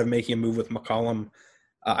outside of making a move with McCollum.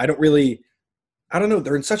 I don't know.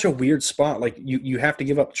 They're in such a weird spot. Like you have to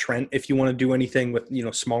give up Trent if you want to do anything with,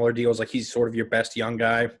 smaller deals. Like he's sort of your best young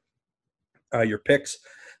guy. Your picks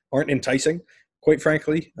aren't enticing, quite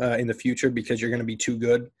frankly, in the future because you're going to be too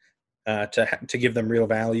good to give them real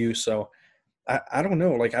value. So I don't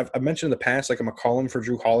know. Like I've mentioned in the past, like a McCollum for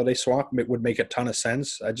Drew Holiday swap would make a ton of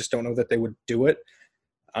sense. I just don't know that they would do it.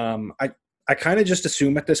 I kind of just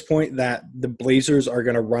assume at this point that the Blazers are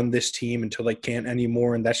going to run this team until they can't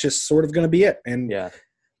anymore, and that's just sort of going to be it. And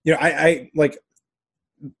I like.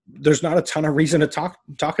 There's not a ton of reason to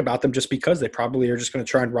talk about them just because they probably are just going to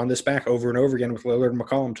try and run this back over and over again with Lillard and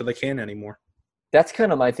McCollum until they can't anymore. That's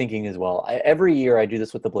kind of my thinking as well. Every year I do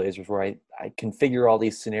this with the Blazers where I configure all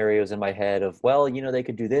these scenarios in my head of, well, they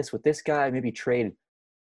could do this with this guy, maybe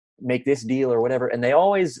make this deal or whatever. And they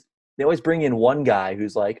always bring in one guy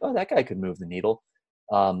who's like, oh, that guy could move the needle.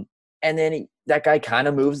 And then that guy kind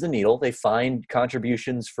of moves the needle. They find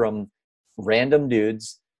contributions from random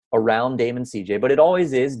dudes around Dame and CJ, but it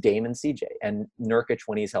always is Dame and CJ and Nurkic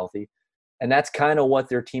when he's healthy. And that's kind of what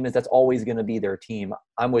their team is. That's always going to be their team.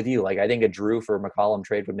 I'm with you. Like, I think a Drew for McCollum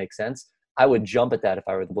trade would make sense. I would jump at that if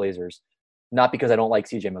I were the Blazers. Not because I don't like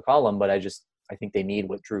CJ McCollum, but I think they need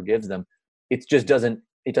what Drew gives them. It just doesn't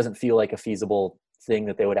feel like a feasible thing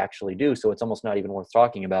that they would actually do. So it's almost not even worth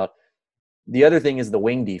talking about. The other thing is the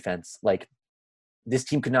wing defense. Like, this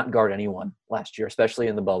team could not guard anyone last year, especially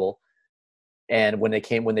in the bubble. And when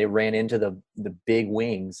they ran into the big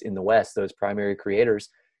wings in the West, those primary creators,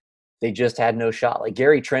 they just had no shot. Like,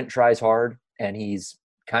 Gary Trent tries hard and he's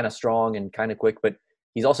kind of strong and kind of quick, but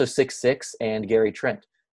he's also 6'6" and Gary Trent,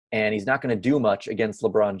 and he's not going to do much against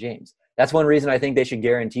LeBron James. That's one reason I think they should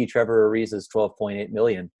guarantee Trevor Ariza's $12.8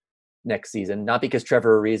 million next season. Not because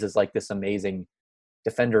Trevor Ariza is like this amazing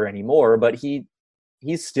defender anymore, but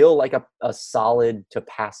he's still like a solid to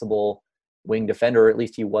passable wing defender, or at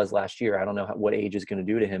least he was last year. I don't know what age is going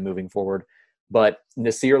to do to him moving forward, but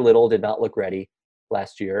Nasir Little did not look ready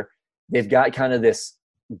last year. They've got kind of this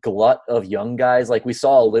glut of young guys. Like, we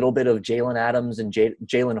saw a little bit of Jalen Adams and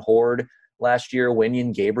Jalen Horde last year,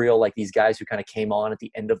 Wenyen Gabriel, like these guys who kind of came on at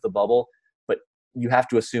the end of the bubble, but you have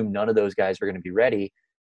to assume none of those guys are going to be ready.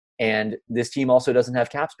 And this team also doesn't have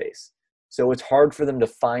cap space. So it's hard for them to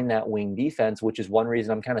find that wing defense, which is one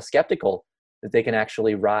reason I'm kind of skeptical that they can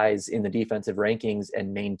actually rise in the defensive rankings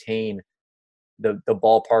and maintain the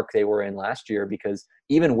ballpark they were in last year, because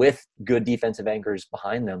even with good defensive anchors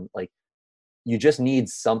behind them, like, you just need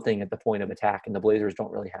something at the point of attack, and the Blazers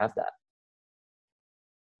don't really have that.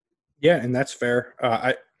 Yeah, and that's fair.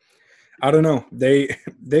 I don't know.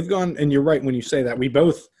 They've gone, and you're right when you say that. We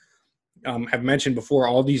both have mentioned before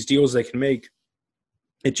all these deals they can make.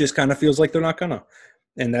 It just kind of feels like they're not gonna,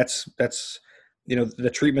 and that's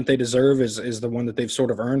the treatment they deserve is the one that they've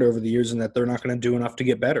sort of earned over the years, and that they're not going to do enough to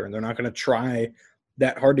get better, and they're not going to try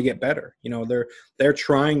that hard to get better. They're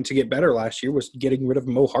trying to get better. Last year was getting rid of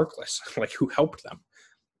Mo Harkless, like, who helped them.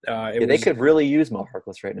 They could really use Mo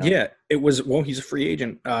Harkless right now. Yeah, it was, well, he's a free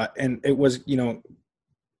agent, and it was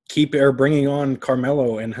bringing on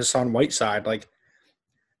Carmelo and Hassan Whiteside. Like,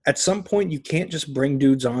 at some point, you can't just bring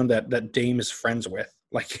dudes on that Dame is friends with.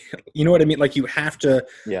 Like, you know what I mean? Like, you have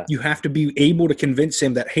to be able to convince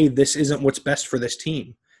him that, hey, this isn't what's best for this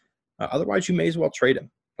team. Otherwise, you may as well trade him.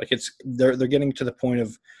 Like, they're getting to the point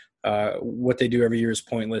of what they do every year is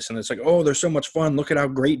pointless, and it's like, oh, they're so much fun. Look at how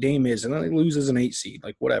great Dame is, and then they lose as an 8 seed.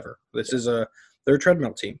 Like, whatever. They're a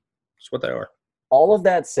treadmill team. That's what they are. All of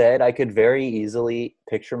that said, I could very easily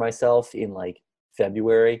picture myself in like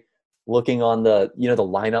February looking on the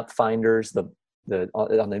lineup finders, the on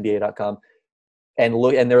NBA.com.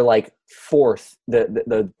 And they're like fourth.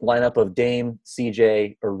 The lineup of Dame,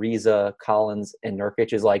 CJ, Ariza, Collins, and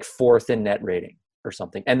Nurkic is like fourth in net rating or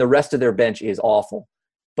something. And the rest of their bench is awful.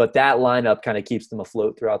 But that lineup kind of keeps them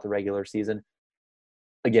afloat throughout the regular season.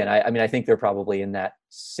 Again, I think they're probably in that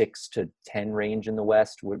 6 to 10 range in the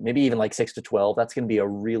West, maybe even like 6 to 12. That's going to be a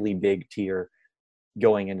really big tier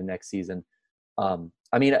going into next season. I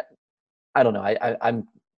mean, I don't know. I'm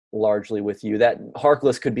largely with you. That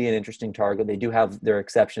Harkless could be an interesting target. They do have their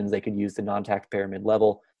exceptions. They could use the non-tax pyramid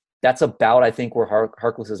level. That's about, I think, where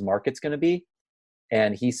Harkless's market's going to be.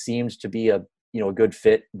 And he seems to be a good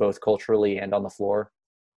fit both culturally and on the floor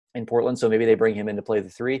in Portland. So maybe they bring him in to play the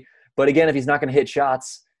 3. But again, if he's not going to hit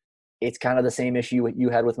shots, it's kind of the same issue you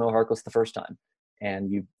had with Mo Harkless the first time.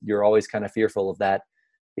 And you're always kind of fearful of that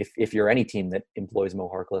if you're any team that employs Mo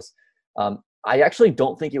Harkless. I actually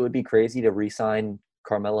don't think it would be crazy to re-sign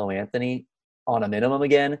Carmelo Anthony on a minimum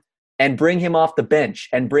again and bring him off the bench.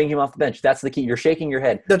 That's the key. You're shaking your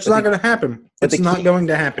head. That's not going to happen. It's not going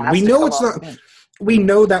to happen. We know it's not. We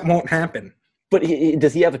know that won't happen. But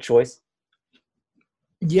does he have a choice?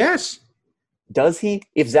 Yes. Does he?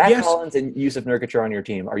 If Zach Collins and Yusuf Nurkic are on your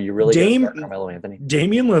team, are you really going to start Carmelo Anthony?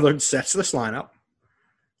 Damian Lillard sets this lineup.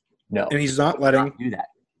 No. And he's not letting do that.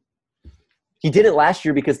 He did it last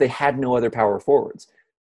year because they had no other power forwards.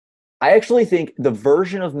 I actually think the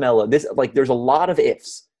version of Melo, there's a lot of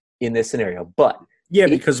ifs in this scenario, but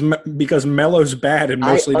because Melo's bad and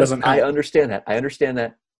mostly doesn't help. I understand that.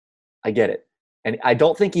 I get it. And I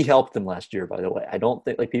don't think he helped them last year, by the way. I don't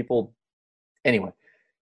think anyway.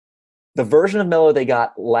 The version of Melo they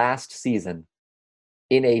got last season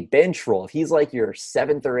in a bench role, if he's like your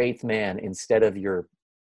 7th or 8th man instead of your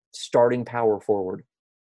starting power forward,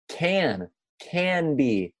 can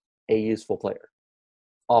be a useful player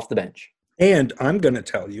off the bench. And I'm going to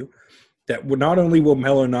tell you that not only will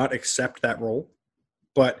Melo not accept that role,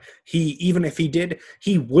 but even if he did,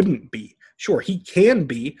 he wouldn't be. Sure, he can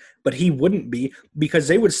be, but he wouldn't be because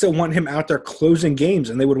they would still want him out there closing games,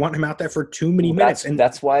 and they would want him out there for too many minutes. And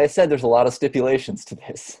that's why I said there's a lot of stipulations to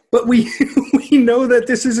this. But we know that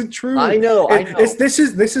this isn't true. I know. This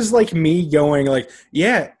is like me going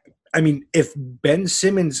I mean, if Ben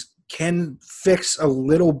Simmons can fix a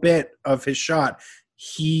little bit of his shot,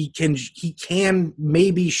 he can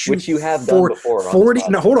maybe shoot, which you have done before.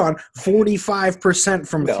 45%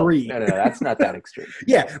 from 3. No, that's not that extreme.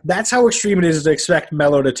 Yeah, that's how extreme it is to expect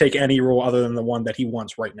Melo to take any role other than the one that he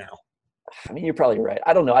wants right now. I mean, you're probably right.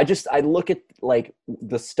 I don't know. I look at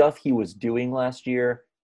the stuff he was doing last year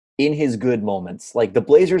in his good moments. Like the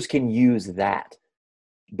Blazers can use that,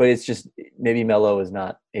 but it's just maybe Melo is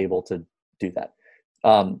not able to do that.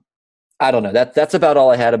 I don't know. That's about all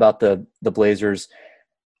I had about the Blazers.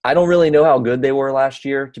 I don't really know how good they were last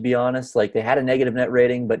year, to be honest. Like they had a negative net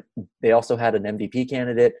rating, but they also had an MVP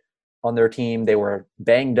candidate on their team. They were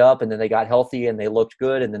banged up, and then they got healthy, and they looked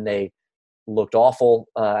good, and then they looked awful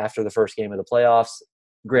after the first game of the playoffs.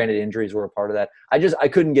 Granted, injuries were a part of that. I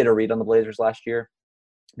couldn't get a read on the Blazers last year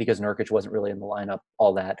because Nurkic wasn't really in the lineup,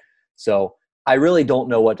 all that. So I really don't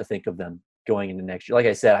know what to think of them going into next year. Like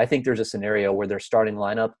I said, I think there's a scenario where their starting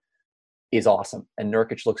lineup is awesome, and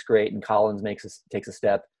Nurkic looks great, and Collins takes a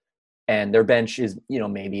step, and their bench is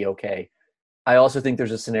maybe okay. I also think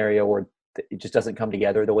there's a scenario where it just doesn't come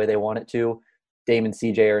together the way they want it to. Dame and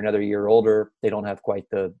CJ are another year older. They don't have quite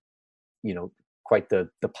the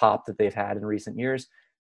pop that they've had in recent years,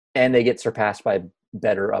 and they get surpassed by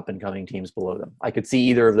better up and coming teams below them. I could see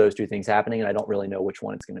either of those two things happening, and I don't really know which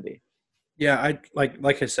one it's going to be. Yeah, I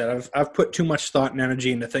like I said, I've put too much thought and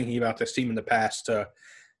energy into thinking about this team in the past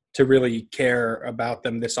to really care about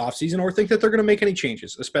them this offseason or think that they're going to make any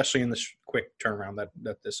changes, especially in this quick turnaround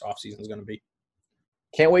that this offseason is going to be.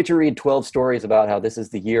 Can't wait to read 12 stories about how this is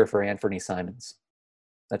the year for Anthony Simons.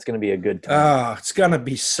 That's going to be a good time. It's going to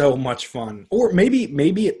be so much fun. Or maybe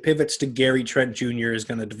it pivots to Gary Trent Jr. is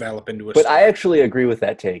going to develop into a star. But I actually agree with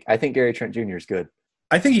that take. I think Gary Trent Jr. is good.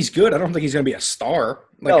 I think he's good. I don't think he's going to be a star.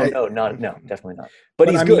 No, definitely not. But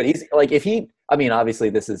he's good. He's obviously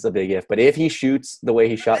this is a big if, but if he shoots the way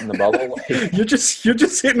he shot in the bubble, you're just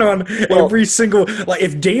hitting on every single,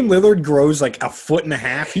 if Dame Lillard grows like a foot and a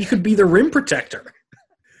half, he could be the rim protector.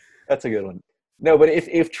 That's a good one. No, but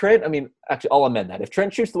if Trent, actually I'll amend that. If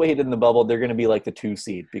Trent shoots the way he did in the bubble, they're going to be like the 2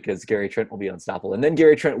 seed because Gary Trent will be unstoppable. And then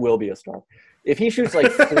Gary Trent will be a star. If he shoots like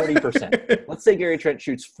 40%, let's say Gary Trent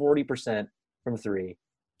shoots 40% from 3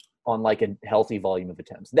 on like a healthy volume of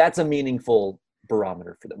attempts. That's a meaningful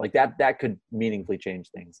barometer for them. Like that could meaningfully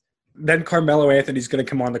change things. Then Carmelo Anthony's going to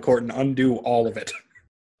come on the court and undo all of it.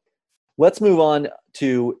 Let's move on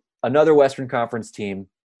to another Western Conference team,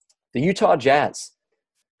 the Utah Jazz,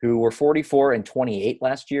 who were 44-28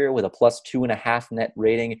 last year with a +2.5 net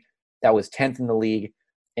rating. That was 10th in the league,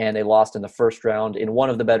 and they lost in the first round in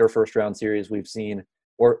one of the better first-round series we've seen,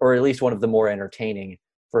 or at least one of the more entertaining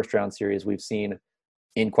first-round series we've seen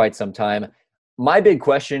in quite some time. My big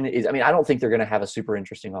question is, I don't think they're going to have a super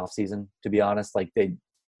interesting offseason, to be honest.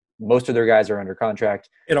 Most of their guys are under contract.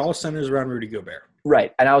 It all centers around Rudy Gobert.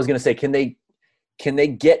 Right. And I was going to say, can they can they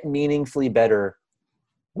get meaningfully better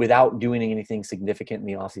without doing anything significant in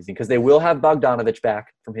the offseason? Because they will have Bogdanovich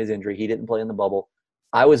back from his injury. He didn't play in the bubble.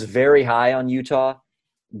 I was very high on Utah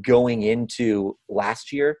going into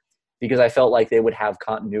last year because I felt like they would have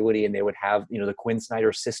continuity and they would have, the Quinn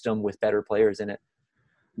Snyder system with better players in it.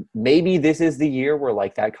 Maybe this is the year where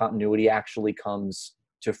like that continuity actually comes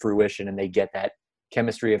to fruition and they get that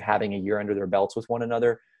chemistry of having a year under their belts with one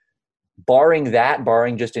another. Barring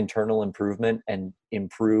just internal improvement and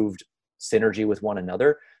improved synergy with one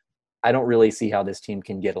another, I don't really see how this team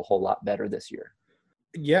can get a whole lot better this year.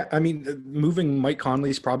 Yeah, I mean, moving Mike Conley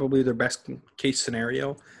is probably their best case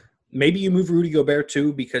scenario. Maybe you move Rudy Gobert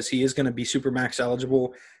too because he is going to be Supermax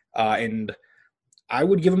eligible, and I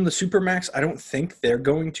would give him the Supermax. I don't think they're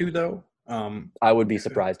going to though. I would be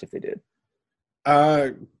surprised if they did.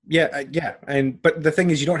 Yeah, but the thing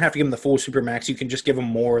is, you don't have to give him the full Supermax. You can just give him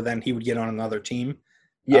more than he would get on another team.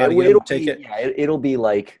 Yeah, it'll be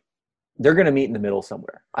like they're going to meet in the middle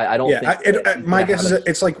somewhere. I don't think. My guess is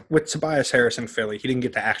it's like with Tobias Harris in Philly. He didn't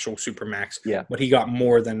get the actual Supermax. Yeah, but he got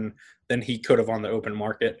more than he could have on the open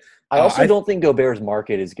market. I also don't think Gobert's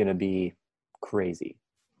market is going to be crazy.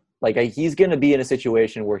 Like he's going to be in a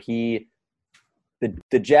situation where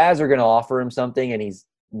the Jazz are going to offer him something, and he's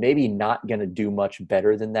maybe not going to do much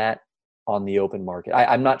better than that on the open market.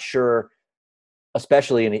 I'm not sure,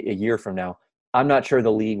 especially in a year from now, I'm not sure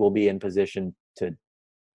the league will be in position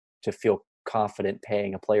to feel confident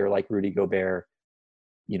paying a player like Rudy Gobert,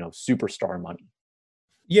 superstar money.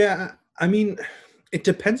 Yeah, I mean, it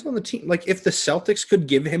depends on the team. Like if the Celtics could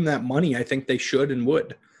give him that money, I think they should and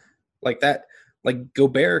would. Like that, like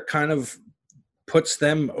Gobert kind of puts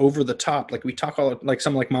them over the top. Like we talk like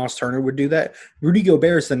someone like Miles Turner would do that. Rudy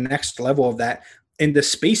Gobert is the next level of that. And the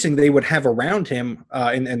spacing they would have around him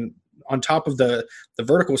and on top of the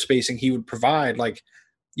vertical spacing he would provide, like,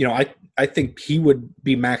 I think he would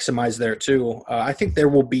be maximized there too. I think there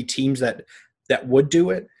will be teams that would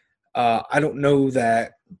do it. I don't know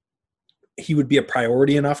that he would be a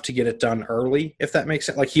priority enough to get it done early, if that makes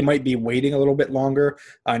sense. Like he might be waiting a little bit longer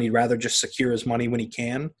and he'd rather just secure his money when he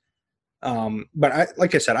can. But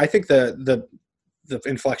like I said, I think the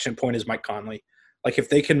inflection point is Mike Conley. Like if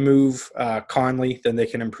they can move Conley, then they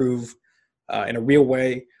can improve in a real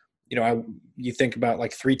way. You think about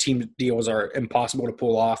like 3-team deals are impossible to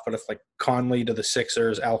pull off, but if like Conley to the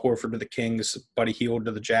Sixers, Al Horford to the Kings, Buddy Hield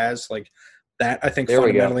to the Jazz, like that, I think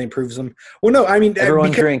fundamentally improves them. Well, no, I mean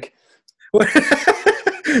everyone drink.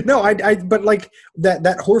 No, but like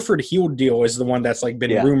that Horford Hield deal is the one that's like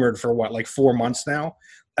been rumored for like 4 months now.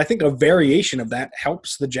 I think a variation of that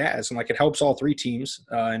helps the Jazz and like it helps all 3 teams.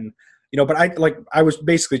 But I was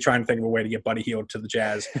basically trying to think of a way to get Buddy Hield to the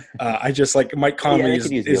Jazz. I just like Mike Conley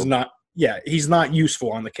is not. Yeah, he's not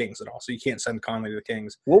useful on the Kings at all. So you can't send Conley to the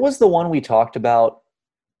Kings. What was the one we talked about?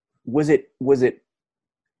 Was it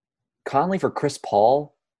Conley for Chris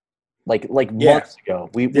Paul? Like months ago.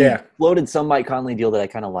 We floated some Mike Conley deal that I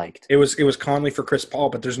kind of liked. It was Conley for Chris Paul,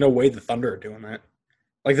 but there's no way the Thunder are doing that.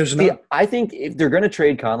 Like there's no. I think if they're going to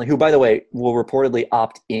trade Conley, who by the way will reportedly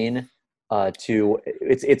opt in to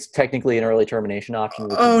it's technically an early termination option.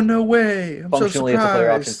 Oh no way! I'm functionally so surprised. It's a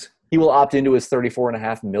player option. He will opt into his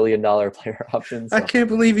 $34.5 million player option. So. I can't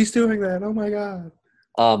believe he's doing that. Oh my god.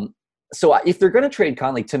 So if they're going to trade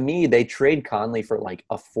Conley, to me they trade Conley for like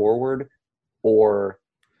a forward or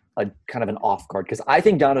a kind of an off guard because I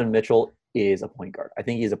think Donovan Mitchell is a point guard. I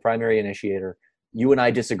think he's a primary initiator. You and I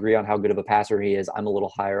disagree on how good of a passer he is. I'm a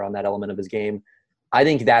little higher on that element of his game. I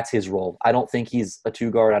think that's his role. I don't think he's a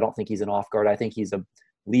 2-guard. I don't think he's an off guard. I think he's a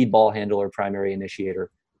lead ball handler, primary initiator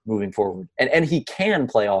moving forward. And he can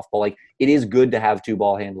play off ball. Like it is good to have 2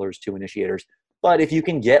 ball handlers, 2 initiators. But if you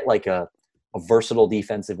can get like a versatile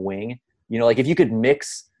defensive wing, like if you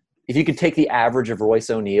could take the average of Royce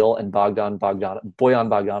O'Neal and Bojan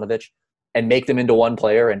Bogdanovic and make them into one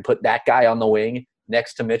player and put that guy on the wing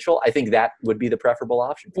next to Mitchell, I think that would be the preferable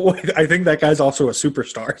option. Well, I think that guy's also a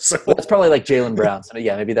superstar. So that's probably like Jaylen Brown. So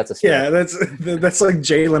yeah, maybe that's a star. Yeah, that's like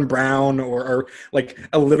Jaylen Brown or like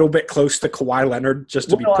a little bit close to Kawhi Leonard just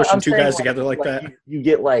to be pushing 2 guys together like that. You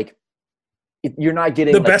get like you're not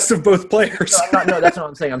getting the best of both players. No, that's what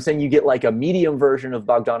I'm saying. I'm saying you get like a medium version of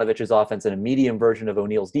Bogdanovic's offense and a medium version of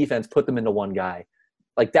O'Neal's defense, put them into one guy.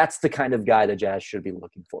 Like that's the kind of guy the Jazz should be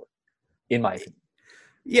looking for, in my opinion.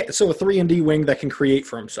 Yeah, so a 3-and-D wing that can create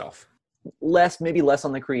for himself. Maybe less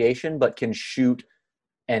on the creation, but can shoot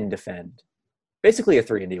and defend. Basically a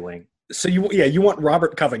 3-and-D wing. So you want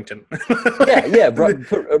Robert Covington.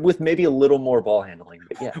 with maybe a little more ball handling.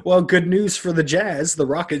 But yeah. Well, good news for the Jazz. The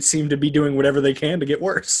Rockets seem to be doing whatever they can to get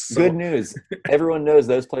worse. So. Good news. Everyone knows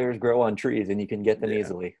those players grow on trees, and you can get them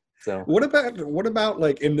easily. So what about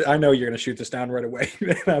like? And I know you're going to shoot this down right away.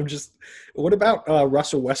 What about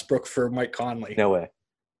Russell Westbrook for Mike Conley? no way.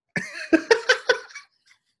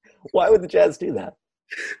 Why would the Jazz do that?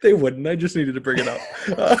 They wouldn't. I just needed to bring it up.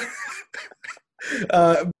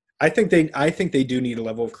 I think they do need a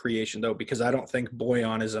level of creation though, because I don't think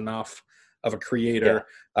Bojan is enough of a creator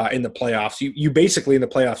in the playoffs. You basically in the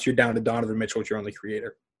playoffs you're down to Donovan Mitchell as your only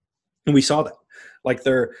creator, and we saw that. Like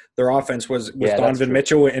their offense was Donovan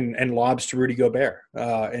Mitchell and lobs to Rudy Gobert,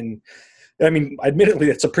 and I mean, admittedly,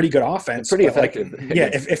 it's a pretty good offense. Pretty effective. Like,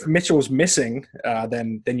 if Mitchell was missing,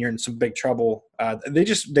 then you're in some big trouble.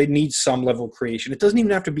 They need some level of creation. It doesn't even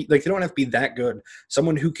have to be like they don't have to be that good.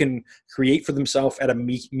 Someone who can create for themselves at a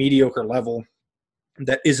mediocre level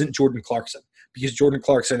that isn't Jordan Clarkson, because Jordan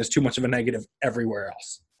Clarkson is too much of a negative everywhere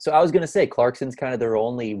else. So I was going to say Clarkson's kind of their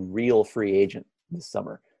only real free agent this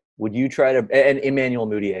summer. Would you try to – and Emmanuel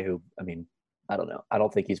Mudiay, who, I mean, I don't know. I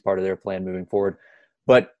don't think he's part of their plan moving forward.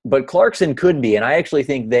 But Clarkson could be, and I actually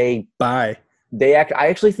think I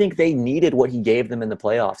actually think they needed what he gave them in the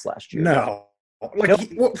playoffs last year. No.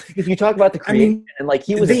 If you talk about the creation, and like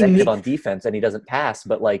he was effective on defense and he doesn't pass,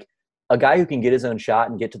 but like a guy who can get his own shot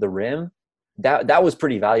and get to the rim, that was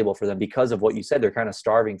pretty valuable for them because of what you said. They're kind of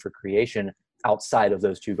starving for creation outside of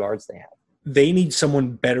those two guards they have. They need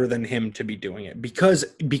someone better than him to be doing it because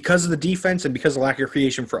of the defense and because of lack of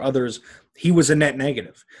creation for others. He was a net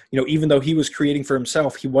negative. Even though he was creating for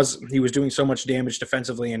himself, he was doing so much damage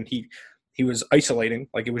defensively, and he was isolating.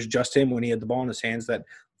 Like it was just him when he had the ball in his hands that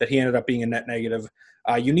he ended up being a net negative.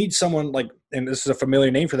 You need someone like, and this is a familiar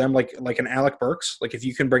name for them, like an Alec Burks. Like if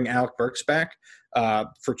you can bring Alec Burks back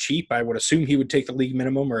for cheap, I would assume he would take the league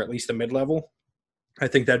minimum or at least the mid-level. I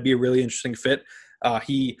think that'd be a really interesting fit.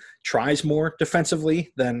 He tries more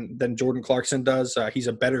defensively than Jordan Clarkson does. He's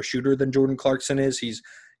a better shooter than Jordan Clarkson is.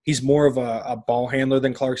 He's more of a ball handler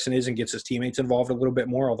than Clarkson is and gets his teammates involved a little bit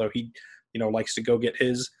more, although he likes to go get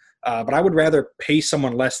his. But I would rather pay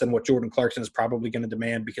someone less than what Jordan Clarkson is probably going to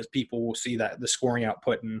demand, because people will see that the scoring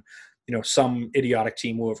output, and some idiotic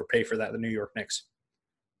team will overpay for that, the New York Knicks.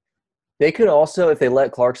 They could also, if they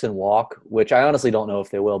let Clarkson walk, which I honestly don't know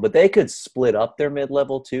if they will, but they could split up their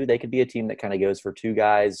mid-level too. They could be a team that kind of goes for two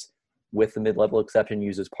guys with the mid-level exception,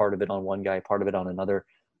 uses part of it on one guy, part of it on another.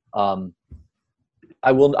 I'm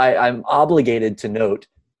obligated to note,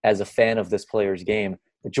 as a fan of this player's game,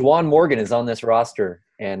 that Juwan Morgan is on this roster,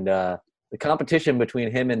 and the competition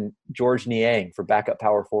between him and George Niang for backup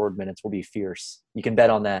power forward minutes will be fierce. You can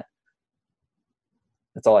bet on that.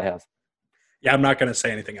 That's all I have. Yeah, I'm not going to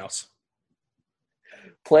say anything else.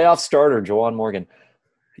 Playoff starter, Juwan Morgan.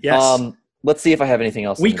 Yes. Let's see if I have anything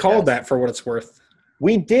else. We called that for what it's worth.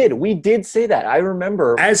 We did say that. I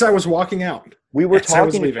remember. As I was walking out. We were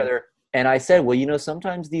talking to each other, and I said, well,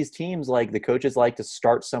 sometimes these teams, like the coaches like to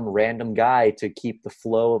start some random guy to keep the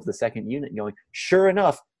flow of the second unit going. Sure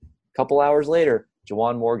enough, a couple hours later,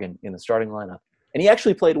 Juwan Morgan in the starting lineup. And he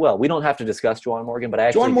actually played well. We don't have to discuss Juwan Morgan, but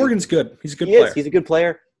Juwan Morgan's good. He's a good player. He's a good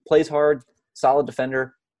player, plays hard, solid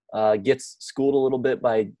defender. Gets schooled a little bit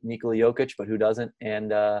by Nikola Jokic, but who doesn't?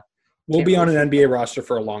 And will be on an NBA roster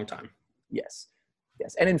for a long time. Yes.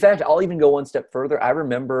 And in fact, I'll even go one step further. I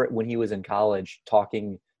remember when he was in college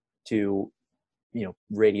talking to,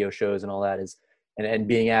 radio shows and all that and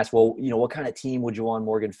being asked, well, what kind of team would Juwan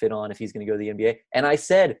Morgan fit on if he's going to go to the NBA? And I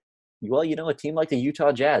said, well, a team like the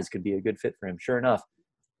Utah Jazz could be a good fit for him. Sure enough.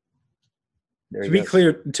 To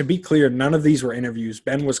be clear, none of these were interviews.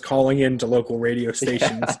 Ben was calling into local radio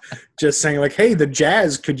stations, just saying like, "Hey, the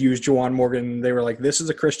Jazz could use Juwan Morgan." They were like, "This is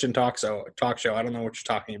a Christian talk show. I don't know what you're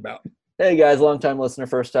talking about." Hey guys, long time listener,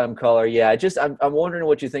 first time caller. Yeah, I'm wondering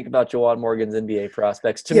what you think about Juwan Morgan's NBA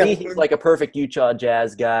prospects. To me, he's like a perfect Utah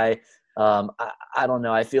Jazz guy. I don't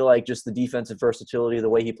know. I feel like just the defensive versatility, the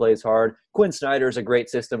way he plays hard. Quinn Snyder's a great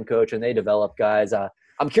system coach, and they develop guys.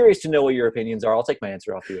 I'm curious to know what your opinions are. I'll take my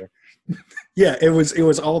answer off the air. Yeah, it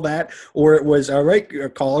was all that, or it was, all right,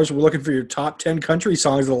 callers, we're looking for your top 10 country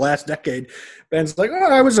songs of the last decade. Ben's like,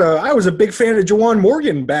 I was a big fan of Juwan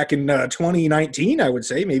Morgan back in 2019, I would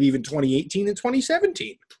say, maybe even 2018 and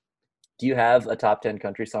 2017. Do you have a top 10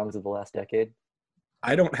 country songs of the last decade?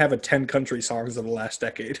 I don't have a 10 country songs of the last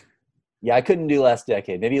decade. Yeah, I couldn't do last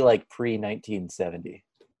decade. Maybe like pre-1970.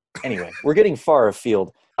 Anyway, we're getting far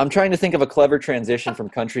afield. I'm trying to think of a clever transition from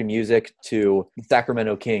country music to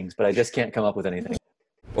Sacramento Kings, but I just can't come up with anything.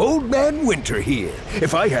 Old Man Winter here.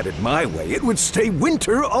 If I had it my way, it would stay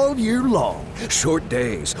winter all year long. Short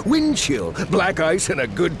days, wind chill, black ice, and a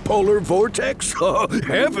good polar vortex. Oh,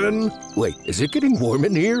 heaven. Wait, is it getting warm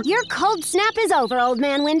in here? Your cold snap is over, Old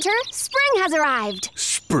Man Winter. Spring has arrived.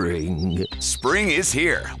 Spring. Spring is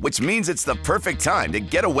here, which means it's the perfect time to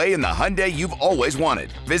get away in the Hyundai you've always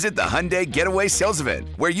wanted. Visit the Hyundai Getaway Sales Event,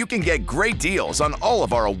 where you can get great deals on all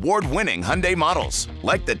of our award-winning Hyundai models,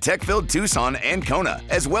 like the tech-filled Tucson and Kona,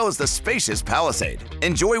 as well as the spacious Palisade.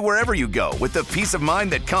 Enjoy wherever you go with the peace of mind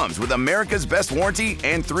that comes with America's best warranty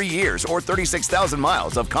and 3 years or 36,000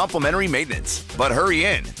 miles of complimentary maintenance. But hurry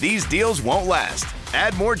in, these deals won't last.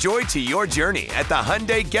 Add more joy to your journey at the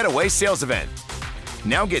Hyundai Getaway Sales Event.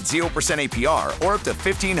 Now get 0% APR or up to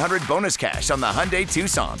 $1,500 bonus cash on the Hyundai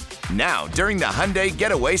Tucson. Now, during the Hyundai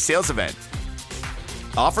Getaway Sales Event.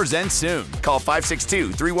 Offers end soon. Call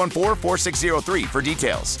 562-314-4603 for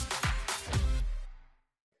details.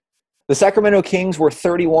 The Sacramento Kings were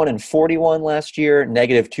 31-41 last year,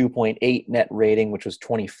 negative 2.8 net rating, which was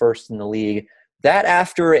 21st in the league. That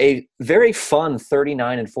after a very fun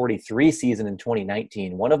 39-43 season in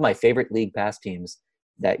 2019, one of my favorite league pass teams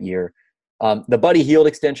that year. The Buddy Hield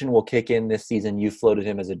extension will kick in this season. You floated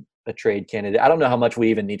him as a trade candidate. I don't know how much we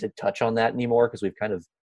even need to touch on that anymore because we've kind of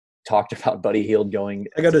talked about Buddy Hield going.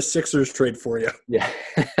 I got a Sixers trade for you. Yeah.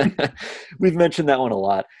 We've mentioned that one a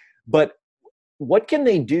lot. But what can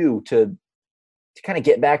they do to kind of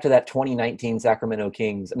get back to that 2019 Sacramento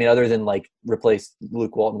Kings? I mean, other than like replace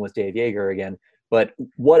Luke Walton with Dave Yeager again. But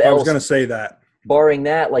what else? I was going to say that. Barring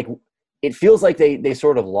that, like it feels like they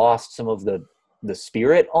sort of lost some of the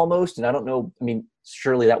spirit almost. And I don't know, I mean,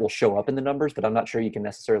 surely that will show up in the numbers, but I'm not sure you can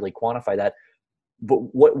necessarily quantify that. But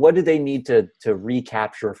what do they need to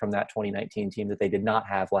recapture from that 2019 team that they did not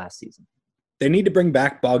have last season? They need to bring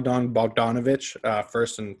back Bogdan Bogdanovic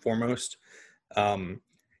first and foremost.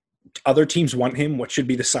 Other teams want him, which should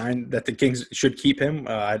be the sign that the Kings should keep him.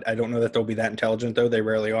 I don't know that they'll be that intelligent, though. They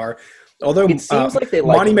rarely are. Although it seems like they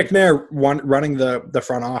like Monty McNair running the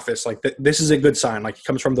front office, like this is a good sign. Like he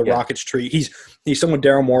comes from the Rockets tree. He's someone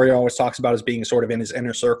Daryl Morey always talks about as being sort of in his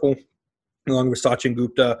inner circle, along with Sachin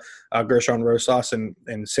Gupta, Gershon Rosas, and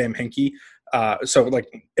Sam Hinkie. So like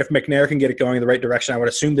if McNair can get it going in the right direction, I would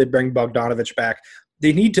assume they'd bring Bogdanovic back.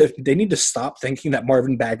 They need to stop thinking that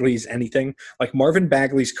Marvin Bagley is anything. Like Marvin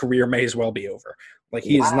Bagley's career may as well be over. Like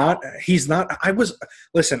he's not.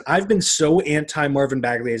 Listen, I've been so anti Marvin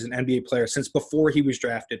Bagley as an NBA player since before he was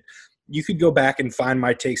drafted. You could go back and find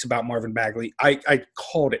my takes about Marvin Bagley. I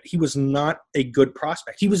called it. He was not a good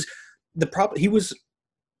prospect. He was the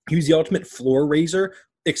ultimate floor raiser,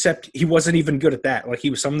 except he wasn't even good at that. Like he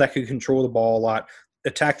was someone that could control the ball a lot,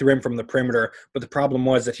 attack the rim from the perimeter. But the problem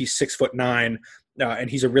was that he's 6'9", and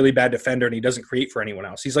he's a really bad defender, and he doesn't create for anyone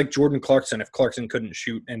else. He's like Jordan Clarkson if Clarkson couldn't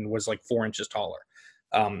shoot and was like 4 inches taller.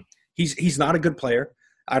 He's not a good player.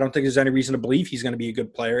 I don't think there's any reason to believe he's going to be a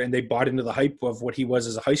good player, and they bought into the hype of what he was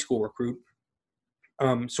as a high school recruit.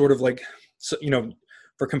 Sort of like,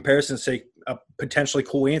 for comparison's sake, potentially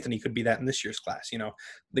Cole Anthony could be that in this year's class.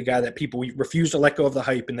 The guy that people refuse to let go of the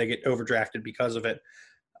hype and they get overdrafted because of it.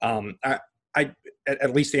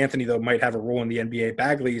 At least Anthony, though, might have a role in the NBA.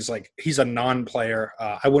 Bagley's he's a non-player.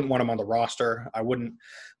 I wouldn't want him on the roster. I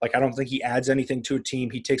don't think he adds anything to a team.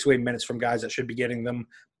 He takes away minutes from guys that should be getting them,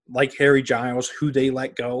 like Harry Giles, who they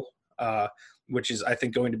let go, which is, I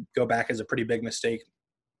think, going to go back as a pretty big mistake.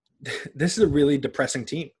 This is a really depressing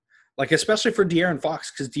team, especially for De'Aaron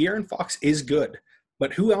Fox, because De'Aaron Fox is good.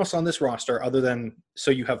 But who else on this roster other than –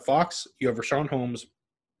 so you have Fox, you have Rashawn Holmes,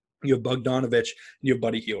 you have Bogdanovic, and you have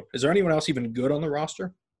Buddy Hield. Is there anyone else even good on the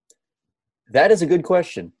roster? That is a good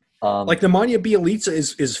question. Nemanja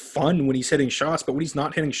Bjelica is fun when he's hitting shots, but when he's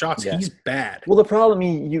not hitting shots, he's bad. Well, the problem,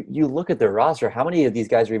 you look at their roster, how many of these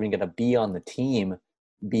guys are even going to be on the team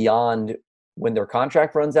beyond when their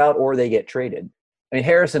contract runs out or they get traded? I mean,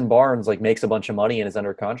 Harrison Barnes makes a bunch of money and is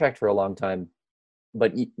under contract for a long time,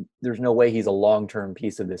 but there's no way he's a long-term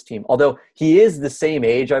piece of this team. Although he is the same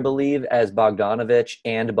age, I believe, as Bogdanovic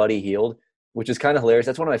and Buddy Hield, which is kind of hilarious.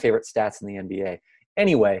 That's one of my favorite stats in the NBA.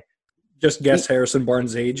 Anyway. Just guess Harrison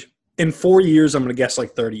Barnes' age. In 4 years, I'm going to guess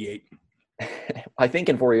 38. I think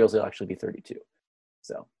in 4 years he'll actually be 32.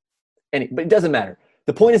 So, but it doesn't matter.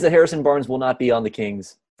 The point is that Harrison Barnes will not be on the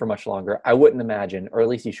Kings for much longer. I wouldn't imagine, or at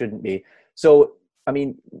least he shouldn't be. So, I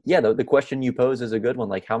mean, the question you pose is a good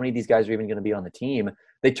one. How many of these guys are even going to be on the team?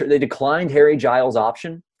 They declined Harry Giles'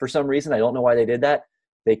 option for some reason. I don't know why they did that.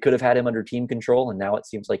 They could have had him under team control, and now it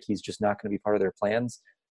seems like he's just not going to be part of their plans.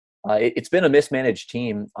 It's been a mismanaged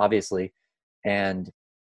team, obviously, and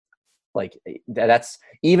that's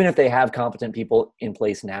even if they have competent people in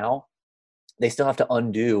place now, they still have to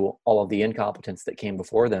undo all of the incompetence that came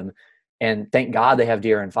before them. And thank God they have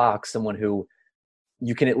De'Aaron Fox, someone who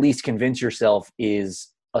you can at least convince yourself is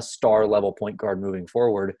a star level point guard moving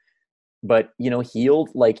forward. But, Hield,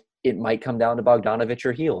 it might come down to Bogdanovic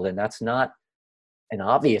or Hield, and that's not an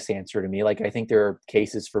obvious answer to me. Like, I think there are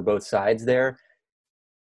cases for both sides there.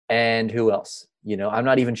 And who else? I'm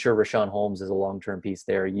not even sure Rashawn Holmes is a long-term piece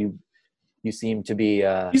there. You seem to be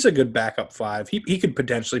he's a good backup 5. He could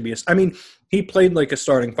potentially be he played like a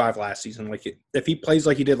starting 5 last season. Like, if he plays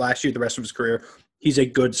like he did last year the rest of his career, he's a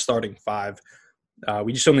good starting 5.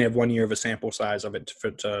 We just only have 1 year of a sample size of it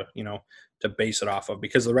to base it off of,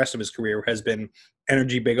 because the rest of his career has been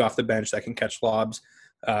energy big off the bench that can catch lobs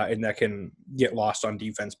and that can get lost on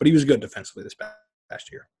defense. But he was good defensively this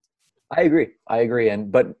past year. I agree.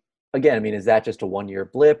 But again, is that just a 1-year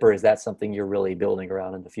blip, or is that something you're really building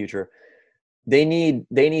around in the future? They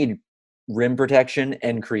need rim protection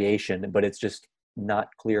and creation, but it's just not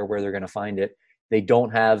clear where they're going to find it. They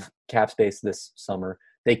don't have cap space this summer.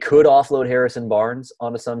 They could offload Harrison Barnes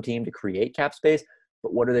onto some team to create cap space,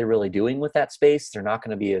 but what are they really doing with that space? They're not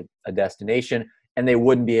going to be a destination, and they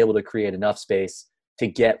wouldn't be able to create enough space to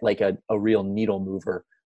get like a real needle mover,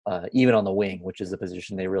 even on the wing, which is the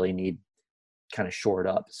position they really need kind of shored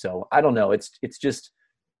up. So I don't know. It's just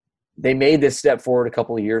they made this step forward a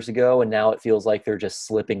couple of years ago, and now it feels like they're just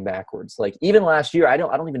slipping backwards. Like, even last year, I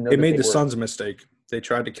don't even know. They made the Suns a mistake. They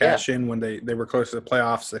tried to cash in when they were close to the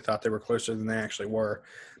playoffs. They thought they were closer than they actually were.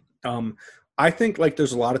 I think like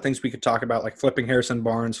there's a lot of things we could talk about, like flipping Harrison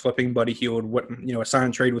Barnes, flipping Buddy Hield, a sign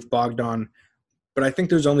and trade with Bogdan. But I think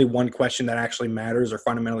there's only one question that actually matters or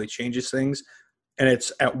fundamentally changes things, and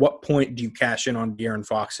it's at what point do you cash in on De'Aaron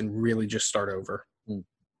Fox and really just start over?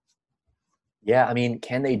 Yeah,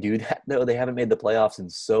 can they do that though? They haven't made the playoffs in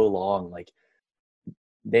so long. Like,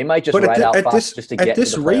 they might just ride out Fox just to get to the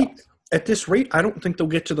playoffs. At this rate, I don't think they'll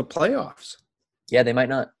get to the playoffs. Yeah, they might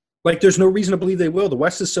not. Like, there's no reason to believe they will. The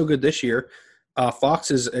West is so good this year.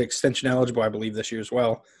 Fox is extension eligible, I believe, this year as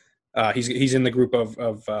well. He's in the group of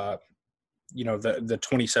the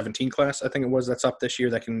 2017 class, I think it was, that's up this year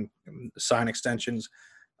that can sign extensions.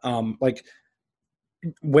 Like,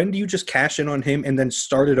 when do you just cash in on him and then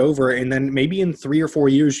start it over? And then maybe in 3 or 4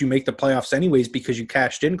 years you make the playoffs anyways because you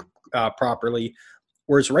cashed in properly.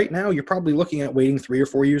 Whereas right now you're probably looking at waiting 3 or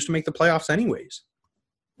 4 years to make the playoffs anyways.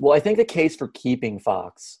 Well, I think the case for keeping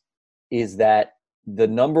Fox is that the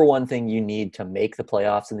number one thing you need to make the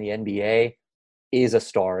playoffs in the NBA is a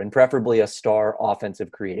star, and preferably a star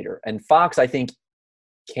offensive creator. And Fox, I think,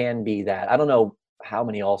 can be that. I don't know how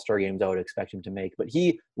many all-star games I would expect him to make, but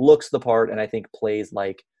he looks the part and I think plays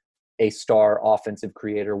like a star offensive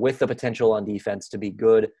creator with the potential on defense to be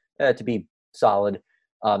good, to be solid,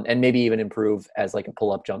 and maybe even improve as like a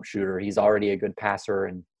pull-up jump shooter. He's already a good passer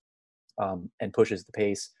and pushes the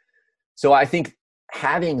pace. So I think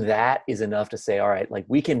having that is enough to say, all right, like,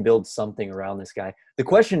 we can build something around this guy. The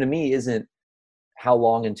question to me isn't how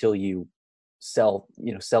long until you sell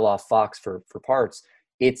off Fox for parts.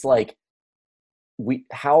 It's like,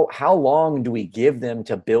 how long do we give them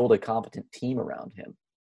to build a competent team around him?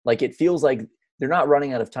 Like, it feels like they're not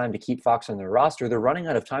running out of time to keep Fox on their roster. They're running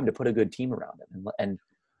out of time to put a good team around him. And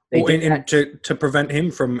to prevent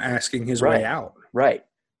him from asking his way out. Right.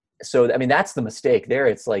 So, that's the mistake there.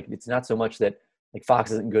 It's like, it's not so much that like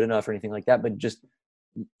Fox isn't good enough or anything like that, but just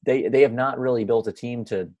they have not really built a team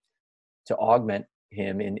to augment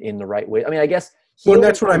him in the right way. I guess. Well,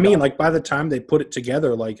 that's what I mean. Like, by the time they put it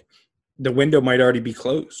together, like, the window might already be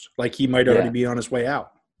closed. Like, he might already be on his way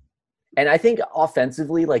out. And I think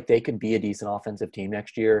offensively, like, they could be a decent offensive team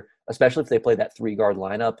next year, especially if they play that 3-guard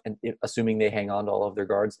lineup and assuming they hang on to all of their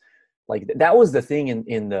guards. Like, that was the thing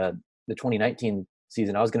in the 2019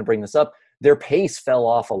 season. I was going to bring this up. Their pace fell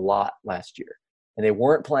off a lot last year, and they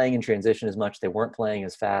weren't playing in transition as much. They weren't playing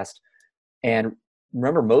as fast. And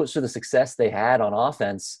remember, most of the success they had on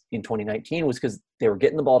offense in 2019 was because they were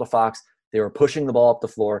getting the ball to Fox. They were pushing the ball up the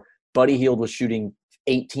floor. Buddy Hield was shooting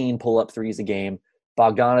 18 pull-up threes a game.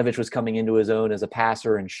 Bogdanovich was coming into his own as a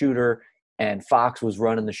passer and shooter, and Fox was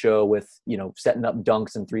running the show with, setting up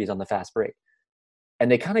dunks and threes on the fast break. And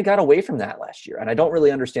they kind of got away from that last year, and I don't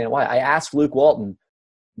really understand why. I asked Luke Walton,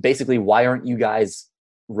 basically, why aren't you guys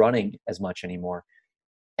running as much anymore?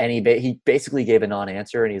 And he basically gave a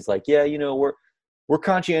non-answer, and he's like, yeah, we're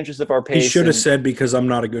conscientious of our pace. He should have said, because I'm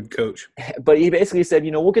not a good coach. But he basically said,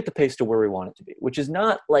 we'll get the pace to where we want it to be, which is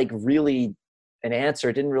not like really an answer.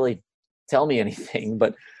 It didn't really tell me anything,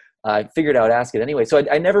 but I figured I would ask it anyway. So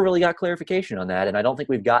I never really got clarification on that, and I don't think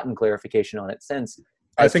we've gotten clarification on it since.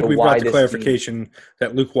 I think we've got the clarification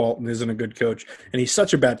that Luke Walton isn't a good coach, and he's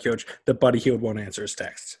such a bad coach that Buddy Hield won't answer his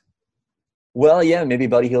texts. Well, yeah, maybe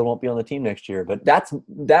Buddy Hield won't be on the team next year, but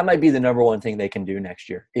that might be the number one thing they can do next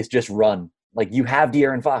year is just run. Like, you have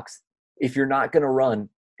De'Aaron Fox. If you're not going to run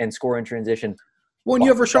and score in transition, well, and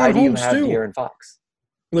you have Rashawn Holmes too. De'Aaron Fox.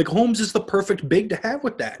 Like Holmes is the perfect big to have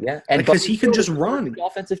with that. Yeah, and because he can just run.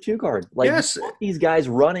 Offensive two guard. Like, yes, you want these guys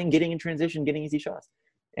running, getting in transition, getting easy shots.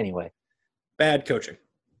 Anyway, bad coaching.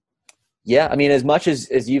 Yeah, I mean, as much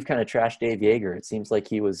as you've kind of trashed Dave Yeager, it seems like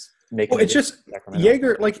he was making. Well, it's just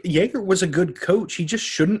Yeager was a good coach. He just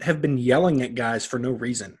shouldn't have been yelling at guys for no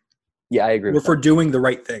reason. Yeah, I agree. Or for doing the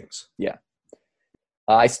right things. Yeah.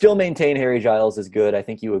 I still maintain Harry Giles is good. I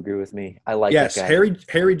think you agree with me. I like that guy. Yes,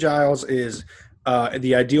 Harry Giles is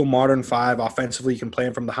the ideal modern five. Offensively, you can play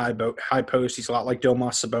him from the high post. He's a lot like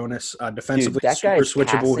Domas Sabonis. Defensively, Dude, super switchable.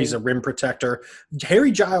 Passing. He's a rim protector.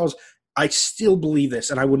 Harry Giles, I still believe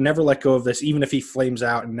this, and I would never let go of this, even if he flames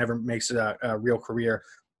out and never makes it a real career.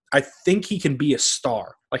 I think he can be a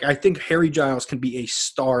star. Like, I think Harry Giles can be a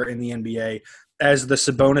star in the NBA as the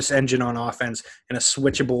Sabonis engine on offense and a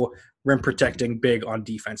switchable rim-protecting big on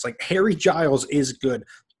defense. Like, Harry Giles is good.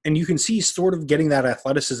 And you can see sort of getting that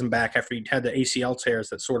athleticism back after he had the ACL tears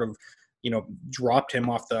that sort of, dropped him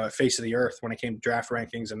off the face of the earth when it came to draft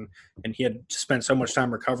rankings, and he had spent so much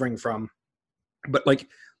time recovering from. But, like,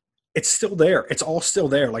 it's still there. It's all still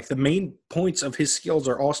there. Like, the main points of his skills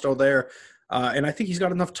are all still there. And I think he's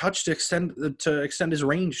got enough touch to extend his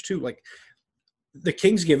range, too. Like, the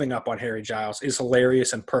Kings giving up on Harry Giles is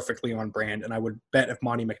hilarious and perfectly on brand, and I would bet if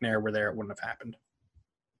Monty McNair were there, it wouldn't have happened.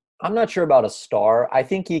 I'm not sure about a star. I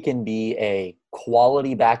think he can be a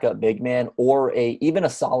quality backup big man or even a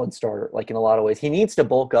solid starter, like, in a lot of ways. He needs to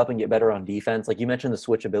bulk up and get better on defense. Like you mentioned, the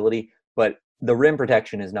switchability, but the rim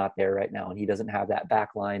protection is not there right now, and he doesn't have that back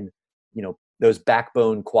line, those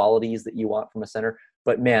backbone qualities that you want from a center.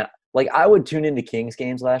 But, man, like, I would tune into Kings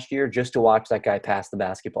games last year just to watch that guy pass the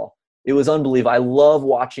basketball. It was unbelievable. I love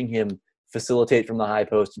watching him facilitate from the high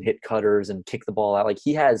post and hit cutters and kick the ball out. Like,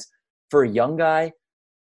 he has, for a young guy,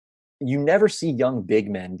 you never see young big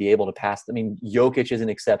men be able to pass. I mean, Jokic is an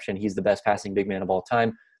exception. He's the best passing big man of all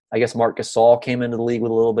time. I guess Marc Gasol came into the league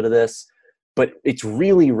with a little bit of this. But it's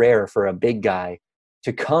really rare for a big guy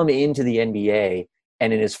to come into the NBA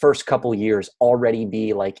and in his first couple years already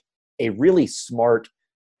be, like, a really smart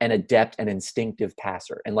and adept and instinctive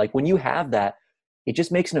passer. And, like, when you have that, it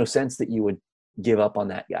just makes no sense that you would give up on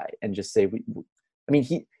that guy and just say,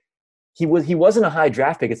 he wasn't a high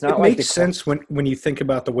draft pick. It's not like it makes sense when you think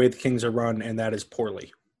about the way the Kings are run, and that is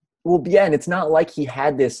poorly. Well, yeah, and it's not like he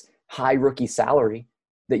had this high rookie salary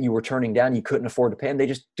that you were turning down. You couldn't afford to pay him. They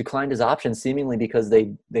just declined his option seemingly because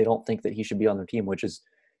they don't think that he should be on their team, which is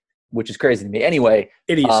crazy to me. Anyway,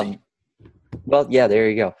 idiocy. Well, yeah, there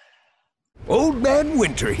you go. Old Man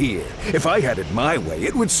Winter here. If I had it my way,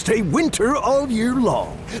 it would stay winter all year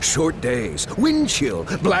long. Short days, wind chill,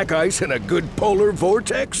 black ice, and a good polar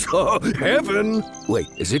vortex. Oh, heaven! Wait,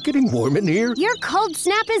 is it getting warm in here? Your cold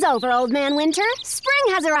snap is over, Old Man Winter.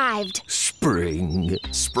 Spring has arrived. Spring.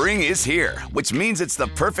 Spring is here, which means it's the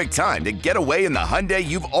perfect time to get away in the Hyundai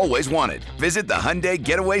you've always wanted. Visit the Hyundai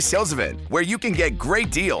Getaway Sales Event, where you can get great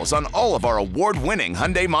deals on all of our award-winning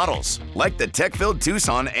Hyundai models, like the tech-filled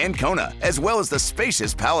Tucson and Kona, as well as the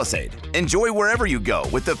spacious Palisade. Enjoy wherever you go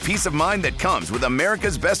with the peace of mind that comes with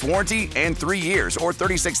America's best warranty and 3 years or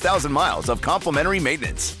 36,000 miles of complimentary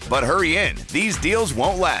maintenance. But hurry in, these deals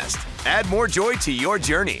won't last. Add more joy to your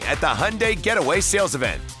journey at the Hyundai Getaway Sales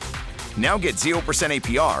Event. Now get 0%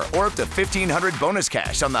 APR or up to $1,500 bonus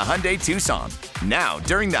cash on the Hyundai Tucson. Now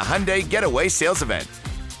during the Hyundai Getaway Sales Event.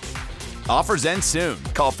 Offers end soon.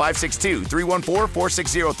 Call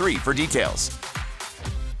 562-314-4603 for details.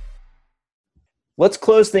 Let's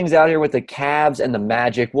close things out here with the Cavs and the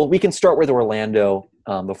Magic. Well, we can start with Orlando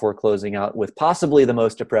before closing out with possibly the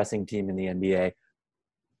most depressing team in the NBA.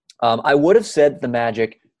 I would have said the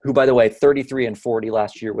Magic, who, by the way, 33-40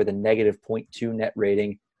 last year with a negative 0.2 net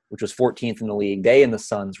rating, which was 14th in the league. They and the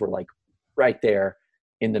Suns were, like, right there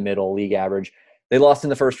in the middle, league average. They lost in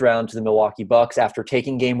the first round to the Milwaukee Bucks after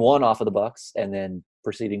taking game one off of the Bucks and then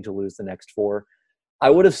proceeding to lose the next four. I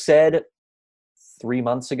would have said 4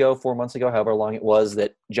 months ago, however long it was,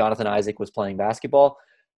 that Jonathan Isaac was playing basketball,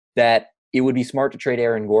 that it would be smart to trade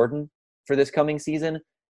Aaron Gordon for this coming season.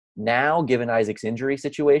 Now, given Isaac's injury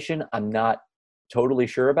situation, I'm not totally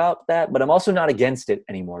sure about that, but I'm also not against it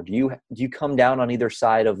anymore. Do you come down on either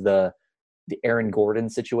side of the Aaron Gordon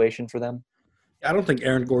situation for them? I don't think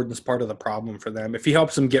Aaron Gordon's part of the problem for them. If he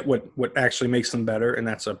helps them get what actually makes them better, and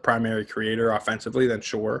that's a primary creator offensively, then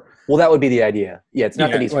sure. Well, that would be the idea. Yeah, it's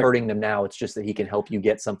not that he's hurting them now. It's just that he can help you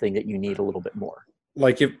get something that you need a little bit more.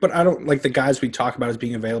 But I don't like the guys we talk about as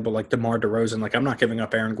being available, like DeMar DeRozan. Like, I'm not giving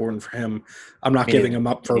up Aaron Gordon for him. I'm not giving him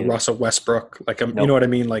up for Russell Westbrook. Like, you know what I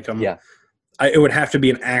mean? Like, yeah. It would have to be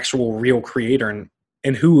an actual real creator,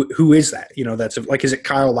 and who is that? That's like, is it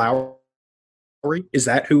Kyle Lowry? Is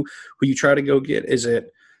that who you try to go get? Is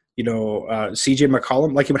it CJ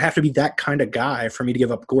McCollum. Like, it would have to be that kind of guy for me to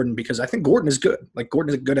give up Gordon, because I think Gordon is good. Like,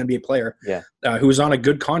 Gordon is a good NBA player, who is on a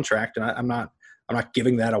good contract, and I'm not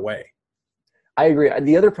giving that away. I agree.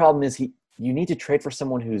 The other problem is you need to trade for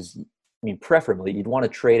someone who's, preferably you'd want to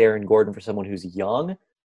trade Aaron Gordon for someone who's young,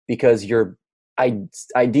 because you're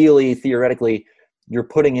ideally, theoretically, you're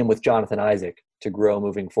putting him with Jonathan Isaac to grow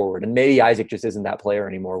moving forward. And maybe Isaac just isn't that player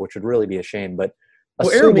anymore, which would really be a shame. But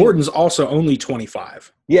Aaron Gordon's also only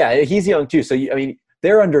 25. Yeah, he's young too. So,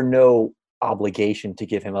 they're under no obligation to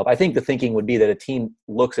give him up. I think the thinking would be that a team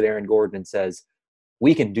looks at Aaron Gordon and says,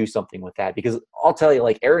 we can do something with that. Because I'll tell you,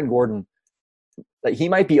 like, Aaron Gordon, like, he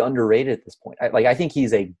might be underrated at this point. I think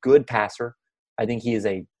he's a good passer. I think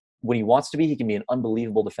when he wants to be, he can be an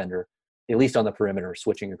unbelievable defender, at least on the perimeter,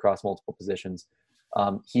 switching across multiple positions.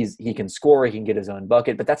 He can score, he can get his own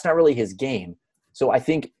bucket, but that's not really his game. So I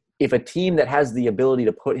think if a team that has the ability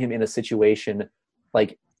to put him in a situation,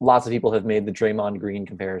 like, lots of people have made the Draymond Green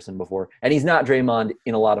comparison before, and he's not Draymond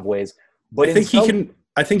in a lot of ways, but I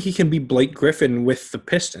think he can be Blake Griffin with the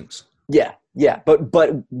Pistons. Yeah, but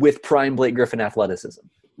with prime Blake Griffin athleticism.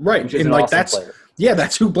 Right. And like, awesome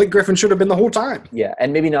that's who Blake Griffin should have been the whole time. Yeah,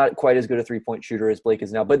 and maybe not quite as good a three-point shooter as Blake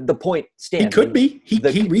is now, but the point stands. He could be.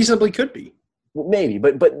 He reasonably could be. Maybe,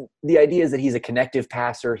 but the idea is that he's a connective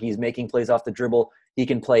passer. He's making plays off the dribble. He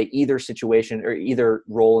can play either situation or either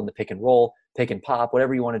role in the pick and roll, pick and pop,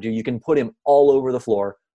 whatever you want to do. You can put him all over the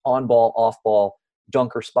floor, on ball, off ball,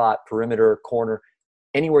 dunker spot, perimeter, corner,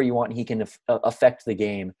 anywhere you want. He can affect the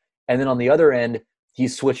game. And then on the other end,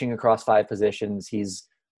 he's switching across 5 positions. He's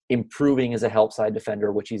improving as a help side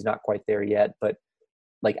defender, which he's not quite there yet. But,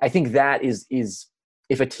 like, I think that is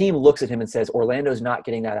if a team looks at him and says, Orlando's not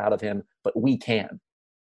getting that out of him, but we can,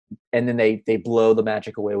 and then they blow the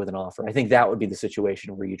Magic away with an offer, I think that would be the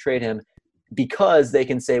situation where you trade him, because they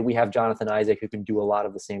can say, we have Jonathan Isaac who can do a lot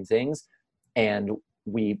of the same things, and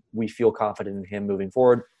we feel confident in him moving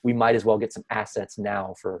forward. We might as well get some assets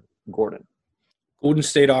now for Gordon. Golden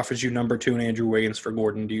State offers you number 2 and Andrew Wiggins for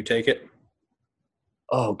Gordon. Do you take it?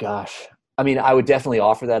 Oh, gosh. I would definitely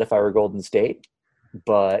offer that if I were Golden State,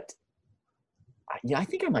 but I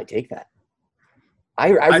think I might take that. I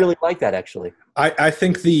really like that, actually. I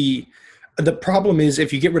think the problem is,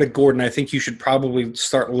 if you get rid of Gordon, I think you should probably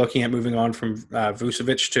start looking at moving on from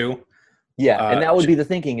Vucevic too. Yeah, and that would be the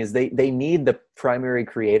thinking, is they need the primary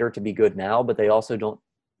creator to be good now, but they also don't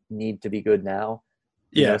need to be good now.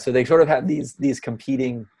 Yeah. So they sort of have these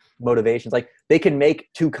competing motivations. Like, they can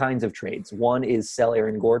make 2 kinds of trades. One is sell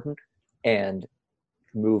Aaron Gordon and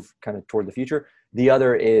move kind of toward the future. The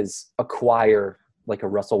other is acquire, like, a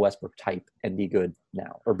Russell Westbrook type and be good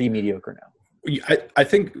now, or be mediocre now. I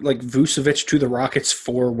think, like, Vucevic to the Rockets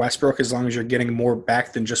for Westbrook, as long as you're getting more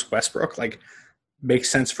back than just Westbrook, like,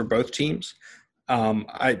 makes sense for both teams. And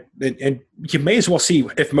you may as well see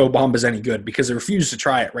if Mo Bamba's any good, because they refuse to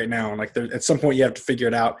try it right now. And, like, at some point you have to figure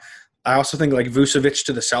it out. I also think, like, Vucevic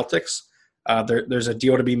to the Celtics, there's a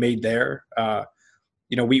deal to be made there.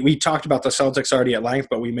 We talked about the Celtics already at length,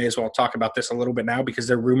 but we may as well talk about this a little bit now, because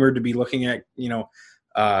they're rumored to be looking at,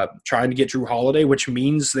 trying to get Drew Holiday, which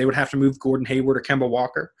means they would have to move Gordon Hayward or Kemba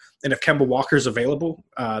Walker. And if Kemba Walker is available,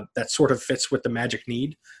 that sort of fits with the Magic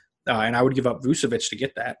need. And I would give up Vucevic to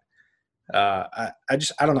get that. I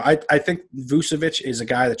don't know. I think Vucevic is a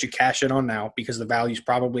guy that you cash in on now, because the value is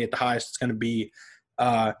probably at the highest it's going to be.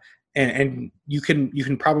 And you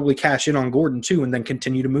can probably cash in on Gordon too, and then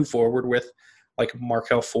continue to move forward with, like,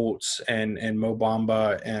 Markelle Fultz and Mo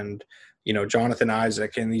Bamba and, Jonathan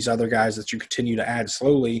Isaac and these other guys that you continue to add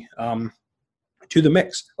slowly to the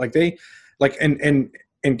mix. Like, and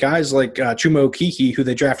guys like Chuma Okeke, who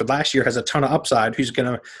they drafted last year, has a ton of upside,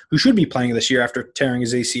 who should be playing this year after tearing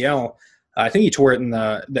his ACL. I think he tore it in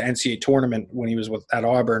the NCAA tournament when he was at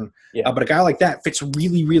Auburn. Yeah. But a guy like that fits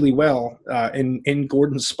really, really well in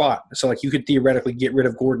Gordon's spot. So, like, you could theoretically get rid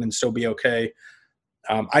of Gordon and still be okay.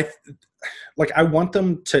 I want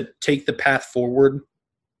them to take the path forward,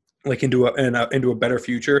 like, into a better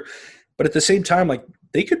future. But at the same time, like,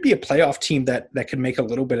 they could be a playoff team that could make a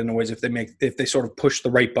little bit of noise if they sort of push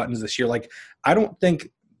the right buttons this year. Like, I don't think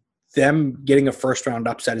them getting a first round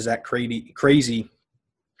upset is that crazy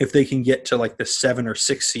if they can get to, like, the 7 or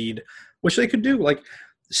 6 seed, which they could do. Like,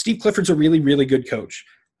 Steve Clifford's a really, really good coach.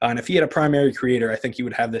 And if he had a primary creator, I think he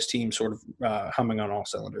would have this team sort of humming on all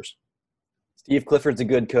cylinders. Steve Clifford's a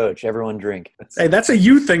good coach. Everyone drink. Hey, that's a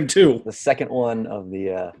you thing too. The second one of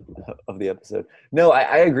the episode. No,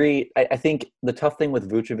 I agree. I think the tough thing with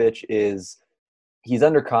Vucevic is he's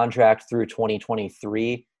under contract through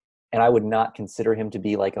 2023, and I would not consider him to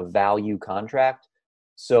be, like, a value contract.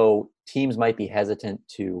 So teams might be hesitant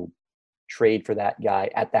to trade for that guy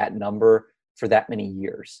at that number for that many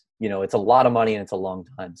years. You know, it's a lot of money and it's a long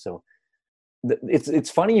time. So it's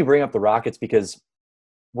funny you bring up the Rockets because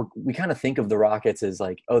we kind of think of the Rockets as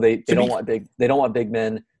like, oh, they don't want big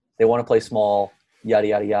men. They want to play small, yada,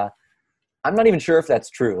 yada, yada. I'm not even sure if that's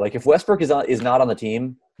true. Like if Westbrook is not on the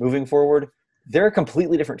team moving forward, they're a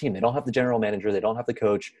completely different team. They don't have the general manager. They don't have the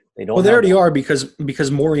coach. They don't. Well, they already are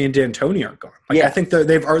because Morey and D'Antoni aren't gone. Like, yeah. I think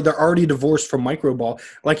they're already divorced from micro ball.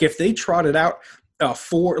 Like if they trotted out 2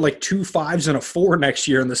 5s and a 4 next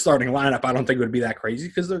year in the starting lineup, I don't think it would be that crazy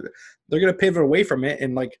because they're going to pivot away from it.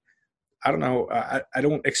 And like, I don't know. I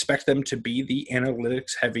don't expect them to be the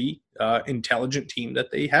analytics heavy, intelligent team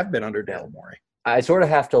that they have been under Daryl Morey. I sort of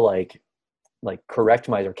have to like correct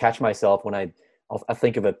catch myself when I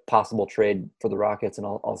think of a possible trade for the Rockets, and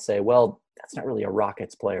I'll say, well, that's not really a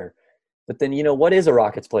Rockets player. But then, you know, what is a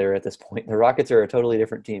Rockets player at this point? The Rockets are a totally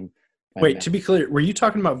different team. Wait, to be clear, were you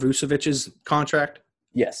talking about Vucevic's contract?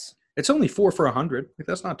 Yes. It's only 4 for $100. Like,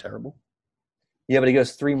 that's not terrible. Yeah, but he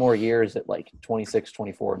goes 3 more years at like 26,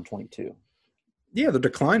 24, and 22. Yeah, they're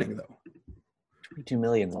declining though. $22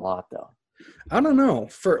 million is a lot though. I don't know.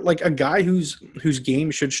 For like a guy whose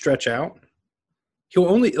game should stretch out, he'll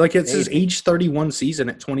only it's his age 31 season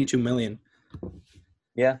at $22 million.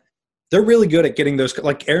 Yeah, they're really good at getting those.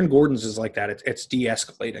 Like Aaron Gordon's is like that. It's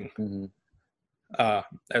de-escalating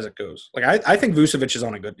as it goes. Like I think Vucevic is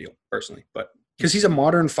on a good deal personally, but because he's a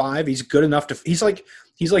modern 5, he's good enough to. He's like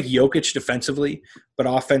Jokic defensively, but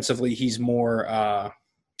offensively he's more.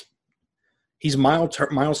 He's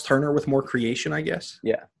Miles Turner with more creation, I guess.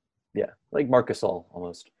 Yeah, like Marc Gasol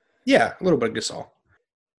almost. Yeah, a little bit of Gasol.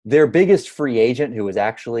 Their biggest free agent, who was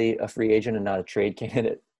actually a free agent and not a trade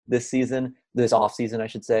candidate this offseason, I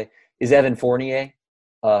should say, is Evan Fournier,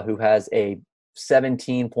 who has a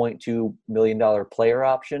 $17.2 million player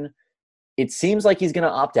option. It seems like he's going to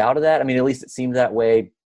opt out of that. I mean, at least it seemed that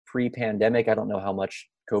way pre-pandemic. I don't know how much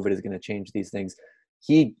COVID is going to change these things.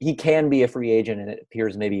 He can be a free agent, and it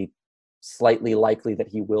appears maybe slightly likely that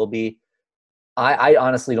he will be. I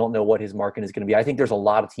honestly don't know what his market is going to be. I think there's a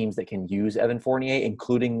lot of teams that can use Evan Fournier,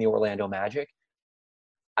 including the Orlando Magic.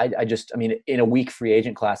 I mean, in a weak free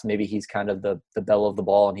agent class, maybe he's kind of the belle of the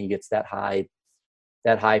ball, and he gets that high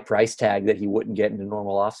price tag that he wouldn't get in a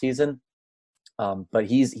normal offseason. But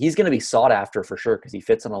he's going to be sought after for sure because he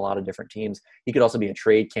fits on a lot of different teams. He could also be a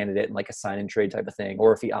trade candidate in like a sign and trade type of thing,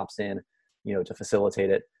 or if he opts in, you know, to facilitate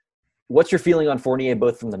it. What's your feeling on Fournier,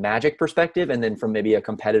 both from the Magic perspective and then from maybe a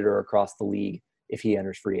competitor across the league if he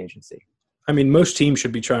enters free agency? I mean, most teams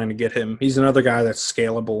should be trying to get him. He's another guy that's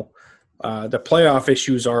scalable. The playoff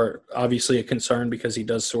issues are obviously a concern because he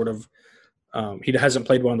does sort of he hasn't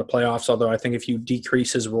played well in the playoffs, although I think if you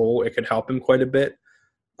decrease his role, it could help him quite a bit.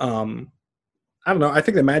 I don't know. I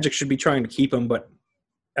think the Magic should be trying to keep him, but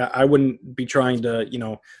I wouldn't be trying to, you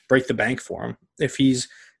know, break the bank for him. If he's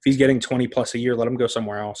getting 20 plus a year, let him go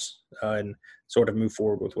somewhere else and sort of move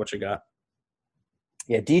forward with what you got.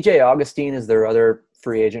 Yeah, DJ Augustine is their other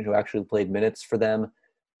free agent who actually played minutes for them.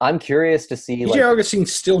 I'm curious to see. DJ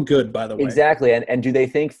Augustine's still good, by the way. Exactly. And do they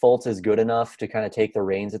think Fultz is good enough to kind of take the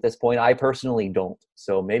reins at this point? I personally don't.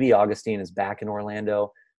 So maybe Augustine is back in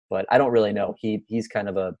Orlando, but I don't really know. He's kind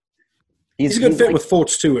of a – He's a good fit with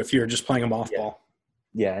Fultz too if you're just playing him off ball.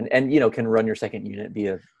 Yeah, and you know, can run your second unit,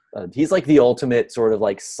 be he's like the ultimate sort of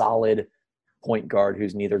like solid point guard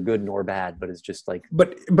who's neither good nor bad, but is just like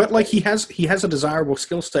but like he has a desirable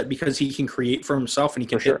skill set because he can create for himself and he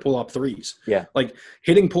can hit pull up threes. Yeah, like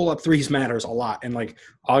hitting pull up threes matters a lot, and like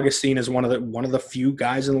Augustine is one of the few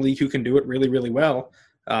guys in the league who can do it really, really well,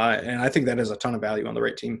 and I think that is a ton of value on the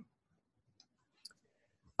right team.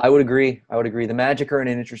 I would agree. The Magic are in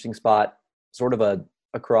an interesting spot, sort of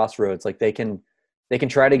a crossroads. Like they can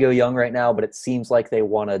try to go young right now, but it seems like they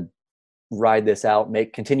want to ride this out,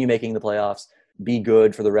 continue making the playoffs, be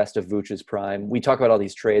good for the rest of Vooch's prime. We talk about all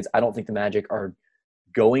these trades. I don't think the Magic are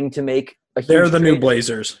going to make a huge They're the trade new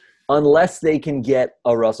Blazers. unless they can get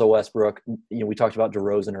a Russell Westbrook. You know, we talked about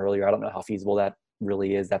DeRozan earlier. I don't know how feasible that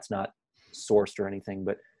really is. That's not sourced or anything,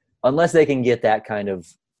 but unless they can get that kind of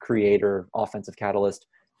creator, offensive catalyst,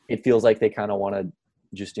 it feels like they kind of want to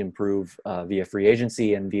just improve via free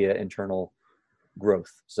agency and via internal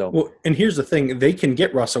growth. So, well, and here's the thing: they can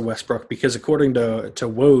get Russell Westbrook because, according to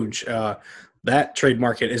Woj, that trade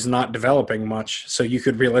market is not developing much. So you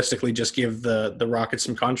could realistically just give the Rockets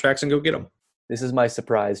some contracts and go get them. This is my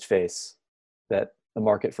surprised face that the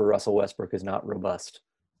market for Russell Westbrook is not robust.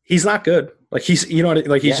 He's not good. Like he's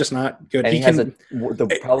just not good. And he has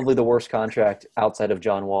probably the worst contract outside of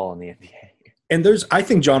John Wall in the NBA. And I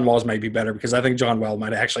think John Wall's might be better because I think John Wall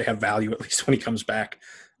might actually have value at least when he comes back.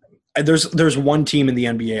 There's one team in the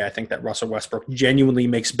NBA, I think, that Russell Westbrook genuinely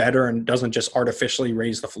makes better and doesn't just artificially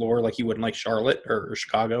raise the floor like he would in like Charlotte or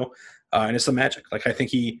Chicago, and it's the Magic. Like I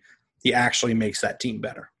think he actually makes that team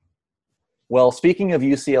better. Well, speaking of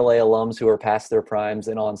UCLA alums who are past their primes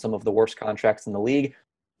and on some of the worst contracts in the league,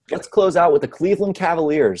 let's close out with the Cleveland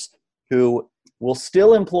Cavaliers, who will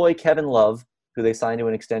still employ Kevin Love, who they signed to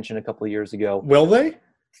an extension a couple of years ago. Will they?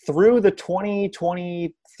 Through the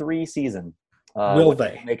 2023 season. Will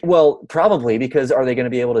they? Well, probably, because are they going to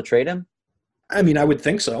be able to trade him? I mean, I would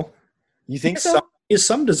think so. You think so? He has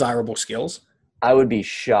some desirable skills. I would be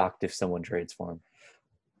shocked if someone trades for him.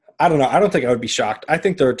 I don't know. I don't think I would be shocked. I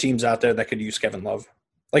think there are teams out there that could use Kevin Love.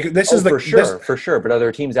 Like this is for sure. But are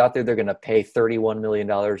there teams out there that are going to pay $31 million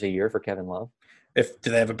a year for Kevin Love? Do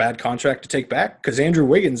they have a bad contract to take back? Because Andrew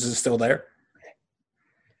Wiggins is still there.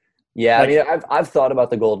 Yeah, I mean, I've thought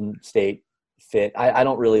about the Golden State fit. I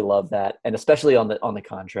don't really love that, and especially on the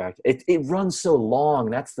contract. It runs so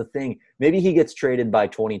long. That's the thing. Maybe he gets traded by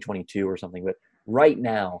 2022 or something. But right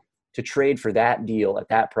now, to trade for that deal at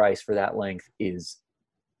that price for that length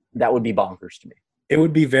that would be bonkers to me. It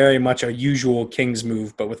would be very much a usual Kings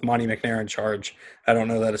move, but with Monty McNair in charge. I don't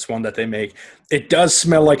know that it's one that they make. It does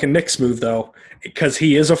smell like a Knicks move, though, because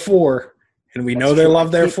he is a 4, and we know they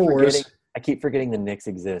love their 4s. I keep forgetting the Knicks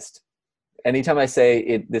exist. Anytime I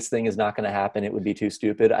say this thing is not going to happen, it would be too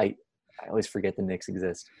stupid, I always forget the Knicks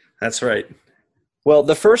exist. That's right. Well,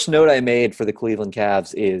 the first note I made for the Cleveland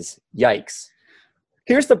Cavs is, yikes.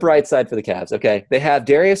 Here's the bright side for the Cavs, okay? They have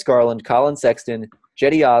Darius Garland, Colin Sexton,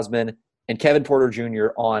 Cedi Osman, and Kevin Porter Jr.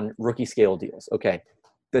 on rookie scale deals. Okay.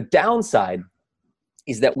 The downside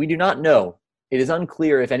is that we do not know. It is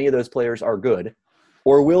unclear if any of those players are good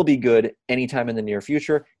or will be good anytime in the near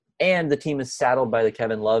future. And the team is saddled by the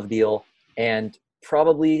Kevin Love deal and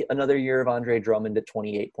probably another year of Andre Drummond at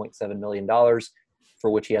 $28.7 million, for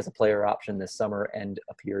which he has a player option this summer and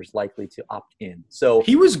appears likely to opt in. So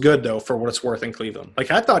he was good, though, for what it's worth in Cleveland. Like,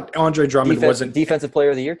 I thought Andre Drummond wasn't – Defensive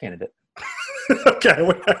Player of the Year candidate. Okay,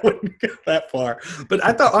 I wouldn't go that far. But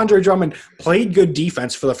I thought Andre Drummond played good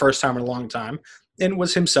defense for the first time in a long time and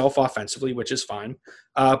was himself offensively, which is fine.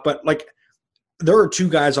 But, like, there are 2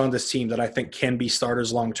 guys on this team that I think can be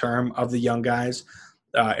starters long-term of the young guys.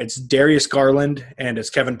 It's Darius Garland and it's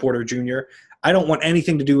Kevin Porter Jr. I don't want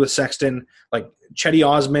anything to do with Sexton. Like, Cedi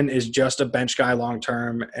Osman is just a bench guy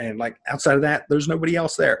long-term. And, like, outside of that, there's nobody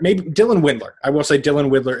else there. Maybe Dylan Windler. I will say Dylan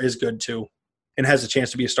Windler is good, too, and has a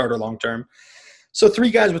chance to be a starter long-term. So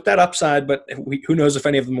 3 guys with that upside, but who knows if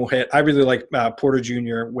any of them will hit. I really like Porter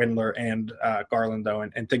Jr., Windler, and Garland, though,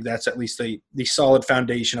 and think that's at least the solid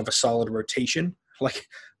foundation of a solid rotation. Like,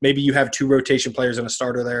 maybe you have 2 rotation players and a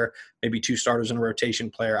starter there, maybe 2 starters and a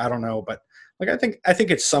rotation player. I don't know, but like I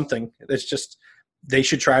think it's something. It's just they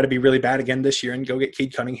should try to be really bad again this year and go get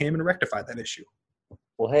Cade Cunningham and rectify that issue.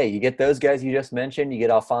 Well, hey, you get those guys you just mentioned. You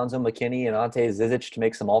get Alfonso McKinney and Ante Zizic to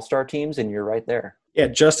make some all-star teams, and you're right there. Yeah,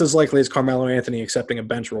 just as likely as Carmelo Anthony accepting a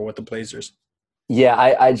bench role with the Blazers. Yeah,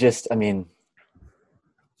 I think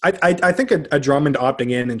a Drummond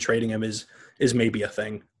opting in and trading him is maybe a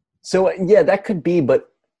thing. So, yeah, that could be.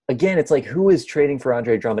 But, again, it's like, who is trading for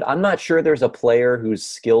Andre Drummond? I'm not sure there's a player whose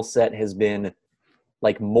skill set has been,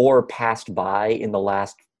 like, more passed by in the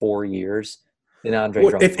last 4 years than Andre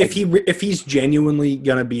Drummond. If he's genuinely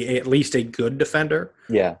going to be at least a good defender,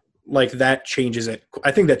 yeah, like that changes it.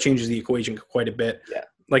 I think that changes the equation quite a bit. Yeah.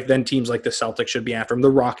 Like then teams like the Celtics should be after him.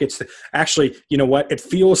 The Rockets, actually, you know what? It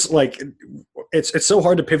feels like it's so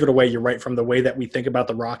hard to pivot away. You're right, from the way that we think about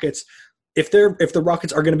the Rockets. If the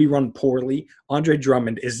Rockets are going to be run poorly, Andre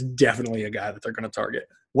Drummond is definitely a guy that they're going to target.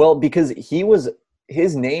 Well, because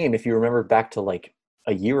his name, if you remember back to like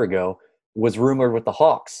a year ago, was rumored with the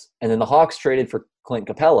Hawks. And then the Hawks traded for Clint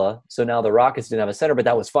Capella. So now the Rockets didn't have a center, but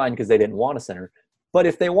that was fine because they didn't want a center. But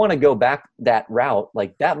if they want to go back that route,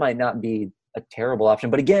 like that might not be a terrible option.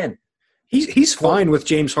 But again, he's fine with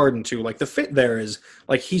James Harden too. Like the fit there is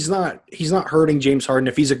like he's not hurting James Harden.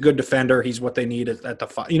 If he's a good defender, he's what they need at the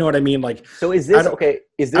five. You know what I mean? Like, so is this okay?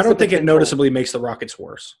 Is this? I don't think it noticeably makes the Rockets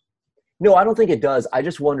worse. No, I don't think it does. I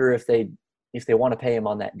just wonder if they want to pay him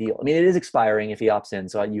on that deal. I mean, it is expiring if he opts in,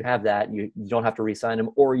 so you have that. You don't have to re-sign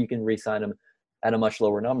him, or you can re-sign him at a much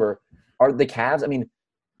lower number. Are the Cavs? I mean,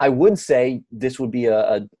 I would say this would be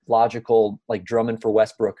a logical like Drummond for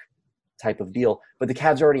Westbrook type of deal, but the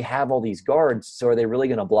Cavs already have all these guards, so are they really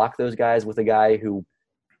going to block those guys with a guy who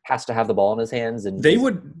has to have the ball in his hands? And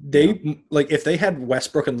like if they had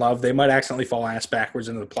Westbrook and Love, they might accidentally fall ass backwards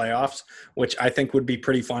into the playoffs, which I think would be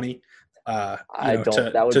pretty funny.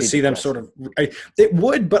 To see them sort of, it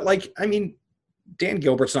would, but like, I mean, Dan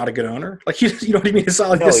Gilbert's not a good owner. Like, you know what I mean? It's not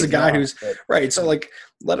like this is a guy who's right. So like,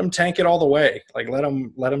 let him tank it all the way. Like, let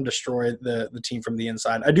him destroy the team from the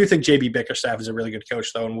inside. I do think JB Bickerstaff is a really good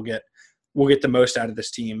coach though, and we'll get the most out of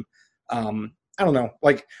this team. I don't know.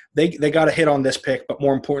 Like, they got to hit on this pick, but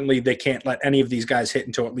more importantly, they can't let any of these guys hit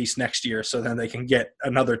until at least next year. So then they can get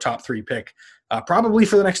another top 3 pick, probably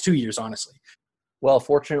for the next 2 years, honestly. Well,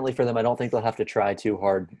 fortunately for them, I don't think they'll have to try too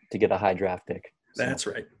hard to get a high draft pick. So, that's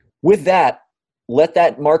right. With that, let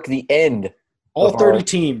that mark the end. All 30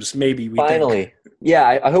 teams, maybe. Finally.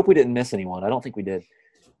 Yeah, I hope we didn't miss anyone. I don't think we did.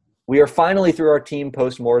 We are finally through our team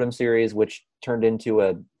post-mortem series, which turned into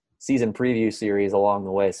a season preview series along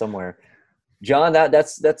the way somewhere. John,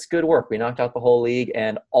 that's good work. We knocked out the whole league,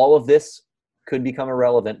 and all of this could become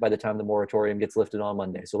irrelevant by the time the moratorium gets lifted on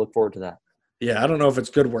Monday. So look forward to that. Yeah, I don't know if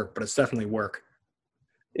it's good work, but it's definitely work.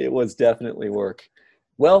 It was definitely work.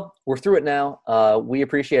 Well, we're through it now. We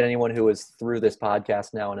appreciate anyone who is through this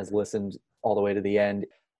podcast now and has listened all the way to the end.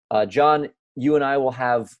 John, you and I will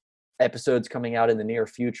have episodes coming out in the near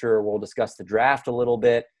future. We'll discuss the draft a little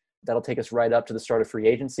bit. That'll take us right up to the start of free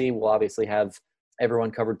agency. We'll obviously have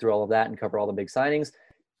everyone covered through all of that and cover all the big signings.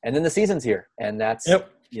 And then the season's here. And that's,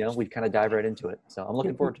 we kind of dive right into it. So I'm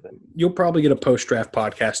looking forward to it. You'll probably get a post-draft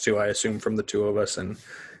podcast too, I assume, from the two of us.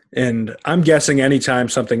 And I'm guessing anytime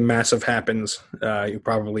something massive happens, you'll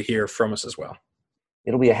probably hear from us as well.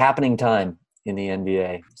 It'll be a happening time in the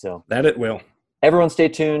NBA. So that it will. Everyone stay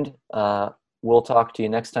tuned. We'll talk to you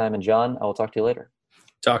next time. And John, I will talk to you later.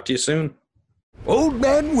 Talk to you soon. Old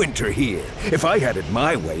Man Winter here. If I had it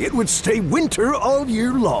my way, it would stay winter all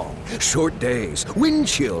year long. Short days, wind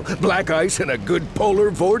chill, black ice, and a good polar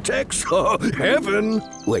vortex. Oh, heaven.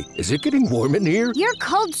 Wait, is it getting warm in here? Your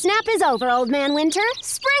cold snap is over, Old Man Winter.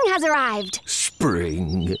 Spring has arrived.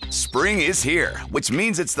 Spring. Spring is here, which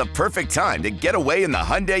means it's the perfect time to get away in the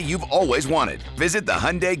Hyundai you've always wanted. Visit the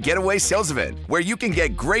Hyundai Getaway Sales Event, where you can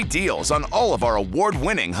get great deals on all of our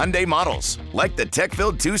award-winning Hyundai models, like the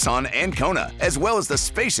tech-filled Tucson and Kona, as well as the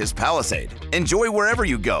spacious Palisade. Enjoy wherever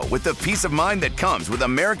you go with the peace of mind that comes with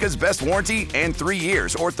America's best warranty and 3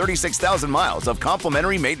 years or 36,000 miles of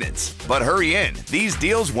complimentary maintenance. But hurry in, these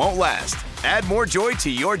deals won't last. Add more joy to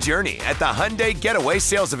your journey at the Hyundai Getaway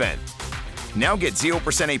Sales Event. Now get 0%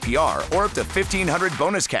 APR or up to $1,500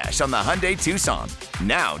 bonus cash on the Hyundai Tucson.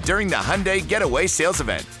 Now, during the Hyundai Getaway Sales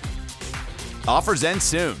Event. Offers end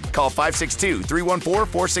soon. Call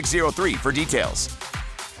 562-314-4603 for details.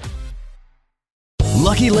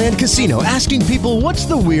 Lucky Land Casino, asking people, what's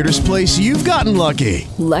the weirdest place you've gotten lucky?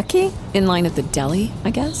 Lucky? In line at the deli, I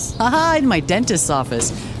guess? Aha, in my dentist's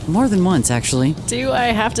office. More than once, actually. Do I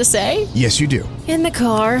have to say? Yes, you do. In the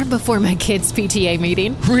car before my kids' PTA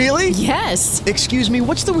meeting. Really? Yes. Excuse me,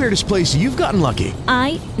 what's the weirdest place you've gotten lucky?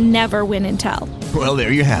 I never win and tell. Well,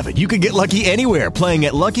 there you have it. You can get lucky anywhere, playing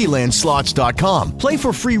at LuckyLandSlots.com. Play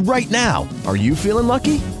for free right now. Are you feeling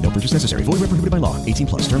lucky? No purchase necessary. Void where prohibited by law.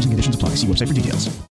 18+. Terms and conditions apply. See website for details.